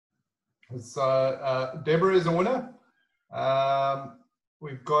 So Deborah is a winner.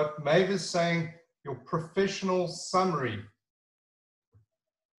 We've got Mavis saying, your professional summary.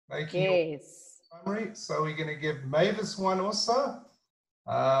 Making your summary. So we're going to give Mavis one also.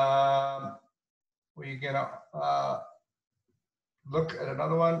 We're going to look at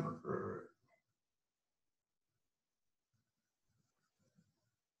another one.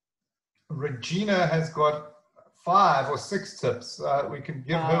 Regina has got 5 or 6 tips. We can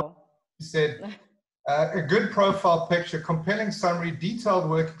give her. She said, a good profile picture, compelling summary, detailed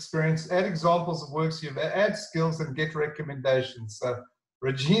work experience, add examples of works you've add skills and get recommendations. So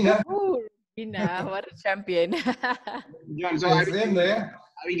Regina. Ooh, Regina, what a champion. John, so is in there.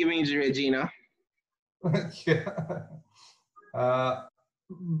 Are we giving it to Regina? Yeah.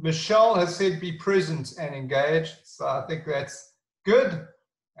 Michelle has said be present and engage. So I think that's good.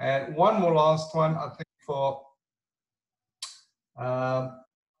 And one more last one, I think for,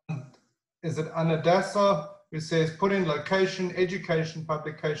 is it Anadasa, who says put in location, education,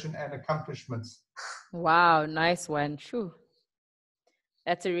 publication, and accomplishments. Wow, nice one. Shoo.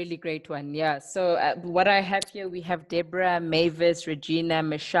 That's a really great one. Yeah. So what I have here, we have Deborah, Mavis, Regina,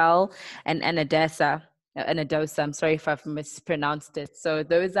 Michelle, and Anadosa. I'm sorry if I've mispronounced it. So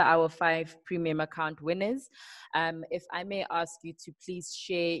those are our 5 premium account winners. If I may ask you to please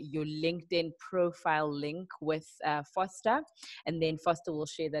share your LinkedIn profile link with Foster, and then Foster will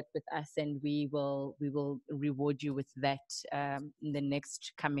share that with us, and we will reward you with that in the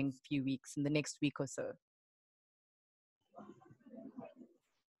next coming few weeks, in the next week or so.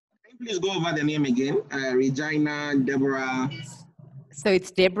 Please go over the name again. Regina, Deborah. So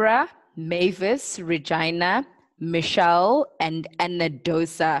it's Deborah, Mavis, Regina, Michelle, and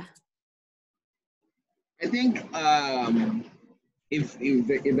Anadosa. I think if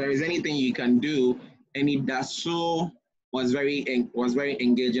there is anything you can do, and Daso was very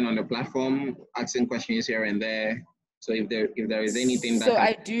engaging on the platform, asking questions here and there. So if there is anything that so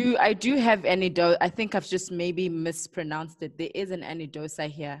I do have antidote. I think I've just maybe mispronounced it. There is an antidosa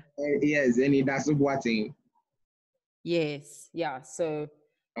here. yes, any that's what thing. Yes, yeah. So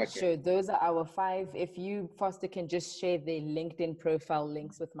Okay. sure, those are our 5. If you, Foster, can just share the LinkedIn profile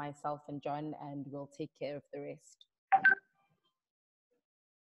links with myself and John, and we'll take care of the rest.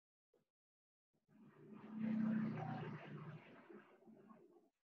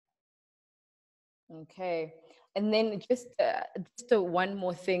 Okay. And then just one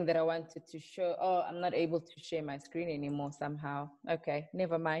more thing that I wanted to show. Oh, I'm not able to share my screen anymore somehow. Okay,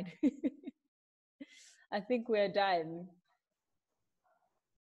 never mind. I think we're done.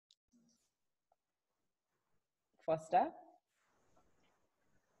 Foster?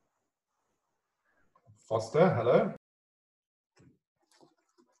 Foster, hello.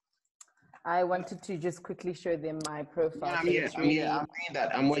 I wanted to just quickly show them my profile. Yeah, I'm so here. it's I'm really, here. I'm doing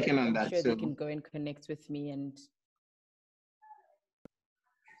that. I'm working on that. I'm sure So they can go and connect with me and.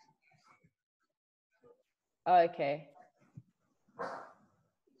 Oh, okay.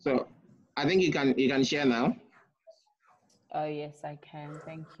 so I think you can share now. Oh yes, I can.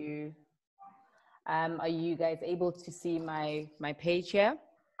 Thank you. Are you guys able to see my page here?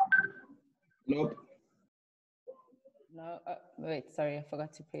 Nope. No. Wait, sorry, I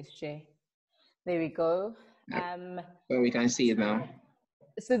forgot to press share. There we go. So we can see it now.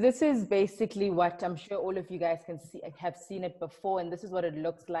 So this is basically what I'm sure all of you guys can see, have seen it before, and this is what it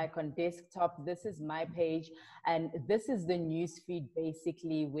looks like on desktop. This is my page, and this is the news feed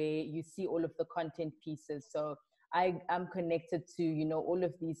basically where you see all of the content pieces. So I'm connected to, you know, all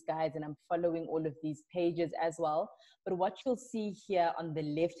of these guys, and I'm following all of these pages as well. But what you'll see here on the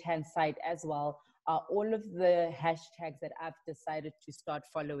left-hand side as well are all of the hashtags that I've decided to start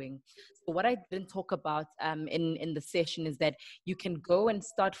following. So what I didn't talk about in the session is that you can go and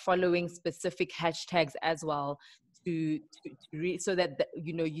start following specific hashtags as well so that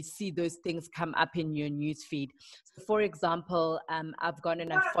you know, you see those things come up in your news feed. So for example, I've gone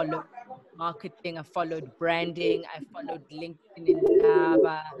and I followed marketing, I followed branding, I followed LinkedIn in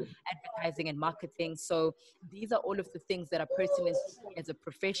Java, advertising and marketing. So these are all of the things that are pertinent as a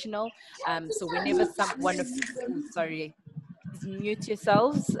professional. So whenever one of you, sorry, please mute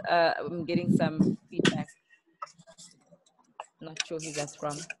yourselves. I'm getting some feedback. Not sure who that's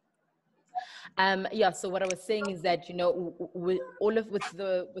from. Yeah, so what I was saying is that, you know, with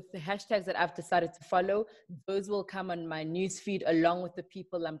the hashtags that I've decided to follow, those will come on my newsfeed along with the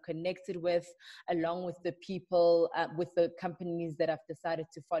people I'm connected with, along with the people, with the companies that I've decided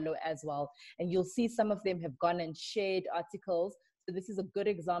to follow as well. And you'll see some of them have gone and shared articles. So this is a good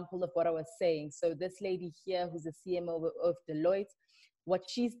example of what I was saying. So this lady here, who's a CMO of Deloitte, what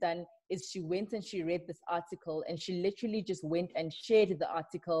she's done is she went and she read this article, and she literally just went and shared the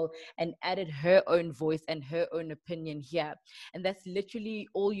article and added her own voice and her own opinion here. And that's literally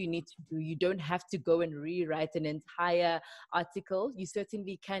all you need to do. You don't have to go and rewrite an entire article. You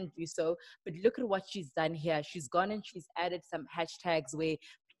certainly can do so, but look at what she's done here. She's gone and she's added some hashtags where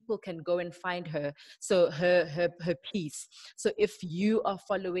people can go and find her. So her piece. So if you are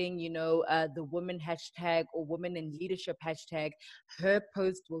following, you know, the women hashtag or women in leadership hashtag, her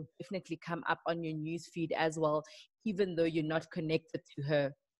post will definitely come up on your news feed as well, even though you're not connected to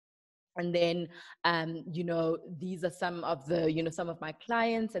her. And then, you know, these are some of the, you know, some of my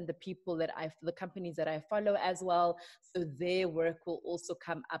clients and the people that the companies that I follow as well. So their work will also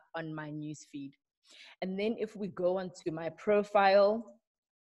come up on my news feed. And then if we go onto my profile,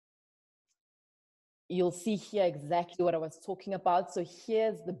 you'll see here exactly what I was talking about. So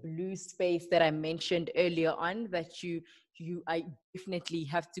here's the blue space that I mentioned earlier on that I definitely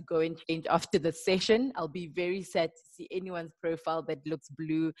have to go and change after the session. I'll be very sad to see anyone's profile that looks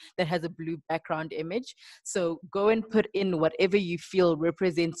blue, that has a blue background image. So go and put in whatever you feel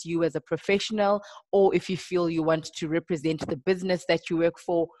represents you as a professional, or if you feel you want to represent the business that you work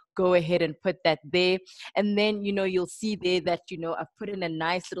for, go ahead and put that there. And then, you know, you'll see there that, you know, I've put in a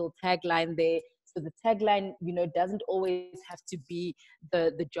nice little tagline there. So the tagline, you know, doesn't always have to be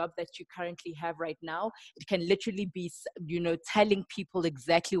the job that you currently have right now. It can literally be, you know, telling people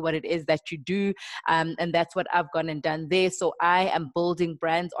exactly what it is that you do. And that's what I've gone and done there. So I am building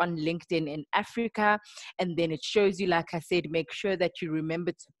brands on LinkedIn in Africa. And then it shows you, like I said, make sure that you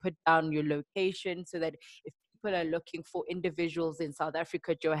remember to put down your location so that if people are looking for individuals in South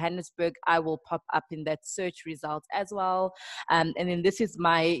Africa, Johannesburg, I will pop up in that search results as well. And then this is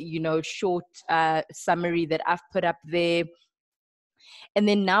my, you know, short summary that I've put up there. And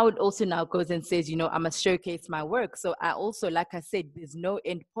then now it also now goes and says, I must showcase my work. So I also, like I said, there's no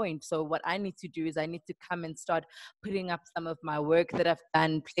end point. So what I need to do is I need to come and start putting up some of my work that I've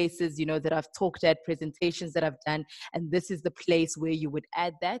done, places, that I've talked at, presentations that I've done. And this is the place where you would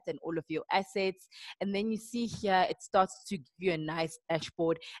add that and all of your assets. And then you see here, it starts to give you a nice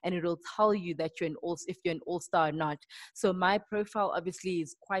dashboard, and it'll tell you that if you're an all-star or not. So my profile obviously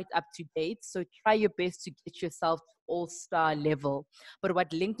is quite up to date. So try your best to get yourself to all-star level. But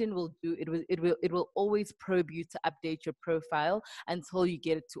what LinkedIn will do, it will always probe you to update your profile until you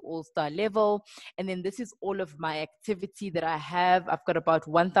get it to all-star level. And then this is all of my activity that I have. I've got about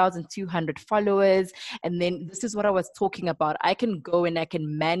 1,200 followers. And then this is what I was talking about. I can go and I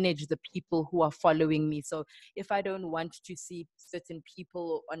can manage the people who are following me. So if I don't want to see certain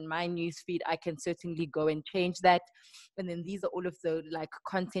people on my newsfeed, I can certainly go and change that. And then these are all of the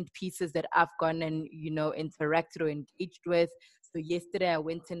content pieces that I've gone and, interacted or engaged with. So yesterday I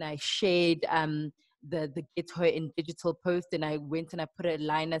went and I shared the Get Her in Digital post, and I went and I put a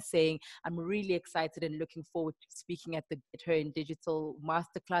liner saying, I'm really excited and looking forward to speaking at the Get Her in Digital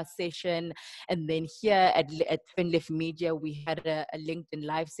masterclass session. And then here at Twin Left Media, we had a LinkedIn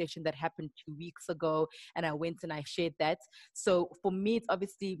live session that happened 2 weeks ago, and I went and I shared that. So for me, it's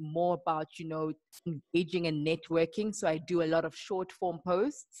obviously more about, engaging and networking. So I do a lot of short form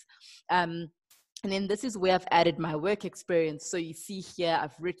posts. And then this is where I've added my work experience. So you see here,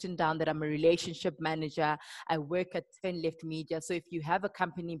 I've written down that I'm a relationship manager. I work at Turn Left Media. So if you have a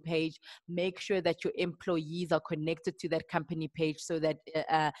company page, make sure that your employees are connected to that company page so that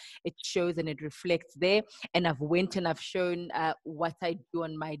it shows and it reflects there. And I've went and I've shown what I do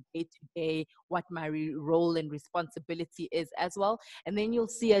on my day-to-day, what my role and responsibility is as well. And then you'll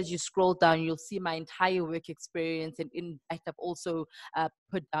see as you scroll down, you'll see my entire work experience. And in fact, I've also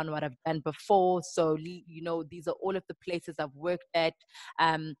put down what I've done before. So, these are all of the places I've worked at.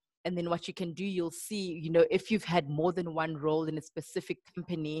 And then what you can do, you'll see, if you've had more than one role in a specific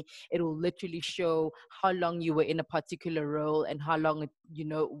company, it will literally show how long you were in a particular role and how long,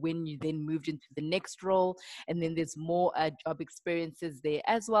 when you then moved into the next role. And then there's more job experiences there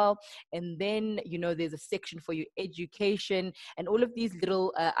as well. And then, there's a section for your education, and all of these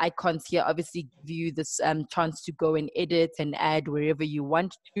little icons here obviously give you this chance to go and edit and add wherever you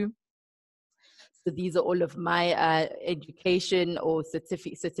want to. So these are all of my education or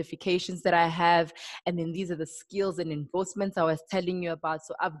certifications that I have. And then these are the skills and endorsements I was telling you about.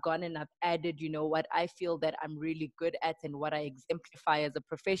 So I've gone and I've added, what I feel that I'm really good at and what I exemplify as a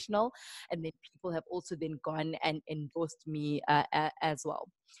professional. And then people have also then gone and endorsed me as well.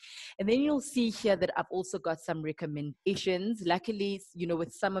 And then you'll see here that I've also got some recommendations. Luckily,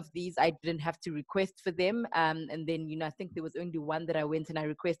 with some of these, I didn't have to request for them. And then, I think there was only one that I went and I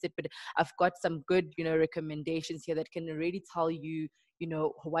requested, but I've got some good, recommendations here that can really tell you,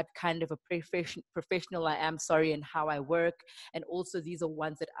 what kind of a professional I am, and how I work. And also these are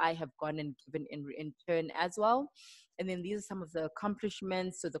ones that I have gone and given in turn as well. And then these are some of the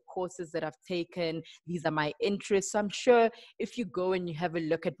accomplishments, so the courses that I've taken. These are my interests. So I'm sure if you go and you have a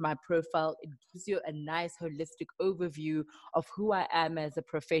look at my profile, it gives you a nice holistic overview of who I am as a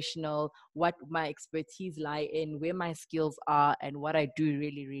professional, what my expertise lie in, where my skills are, and what I do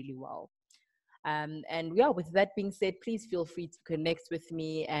really, really well. And yeah, with that being said, please feel free to connect with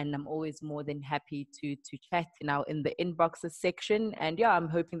me, and I'm always more than happy to chat now in the inboxes section. And yeah, I'm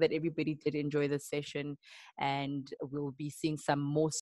hoping that everybody did enjoy the session, and we'll be seeing some more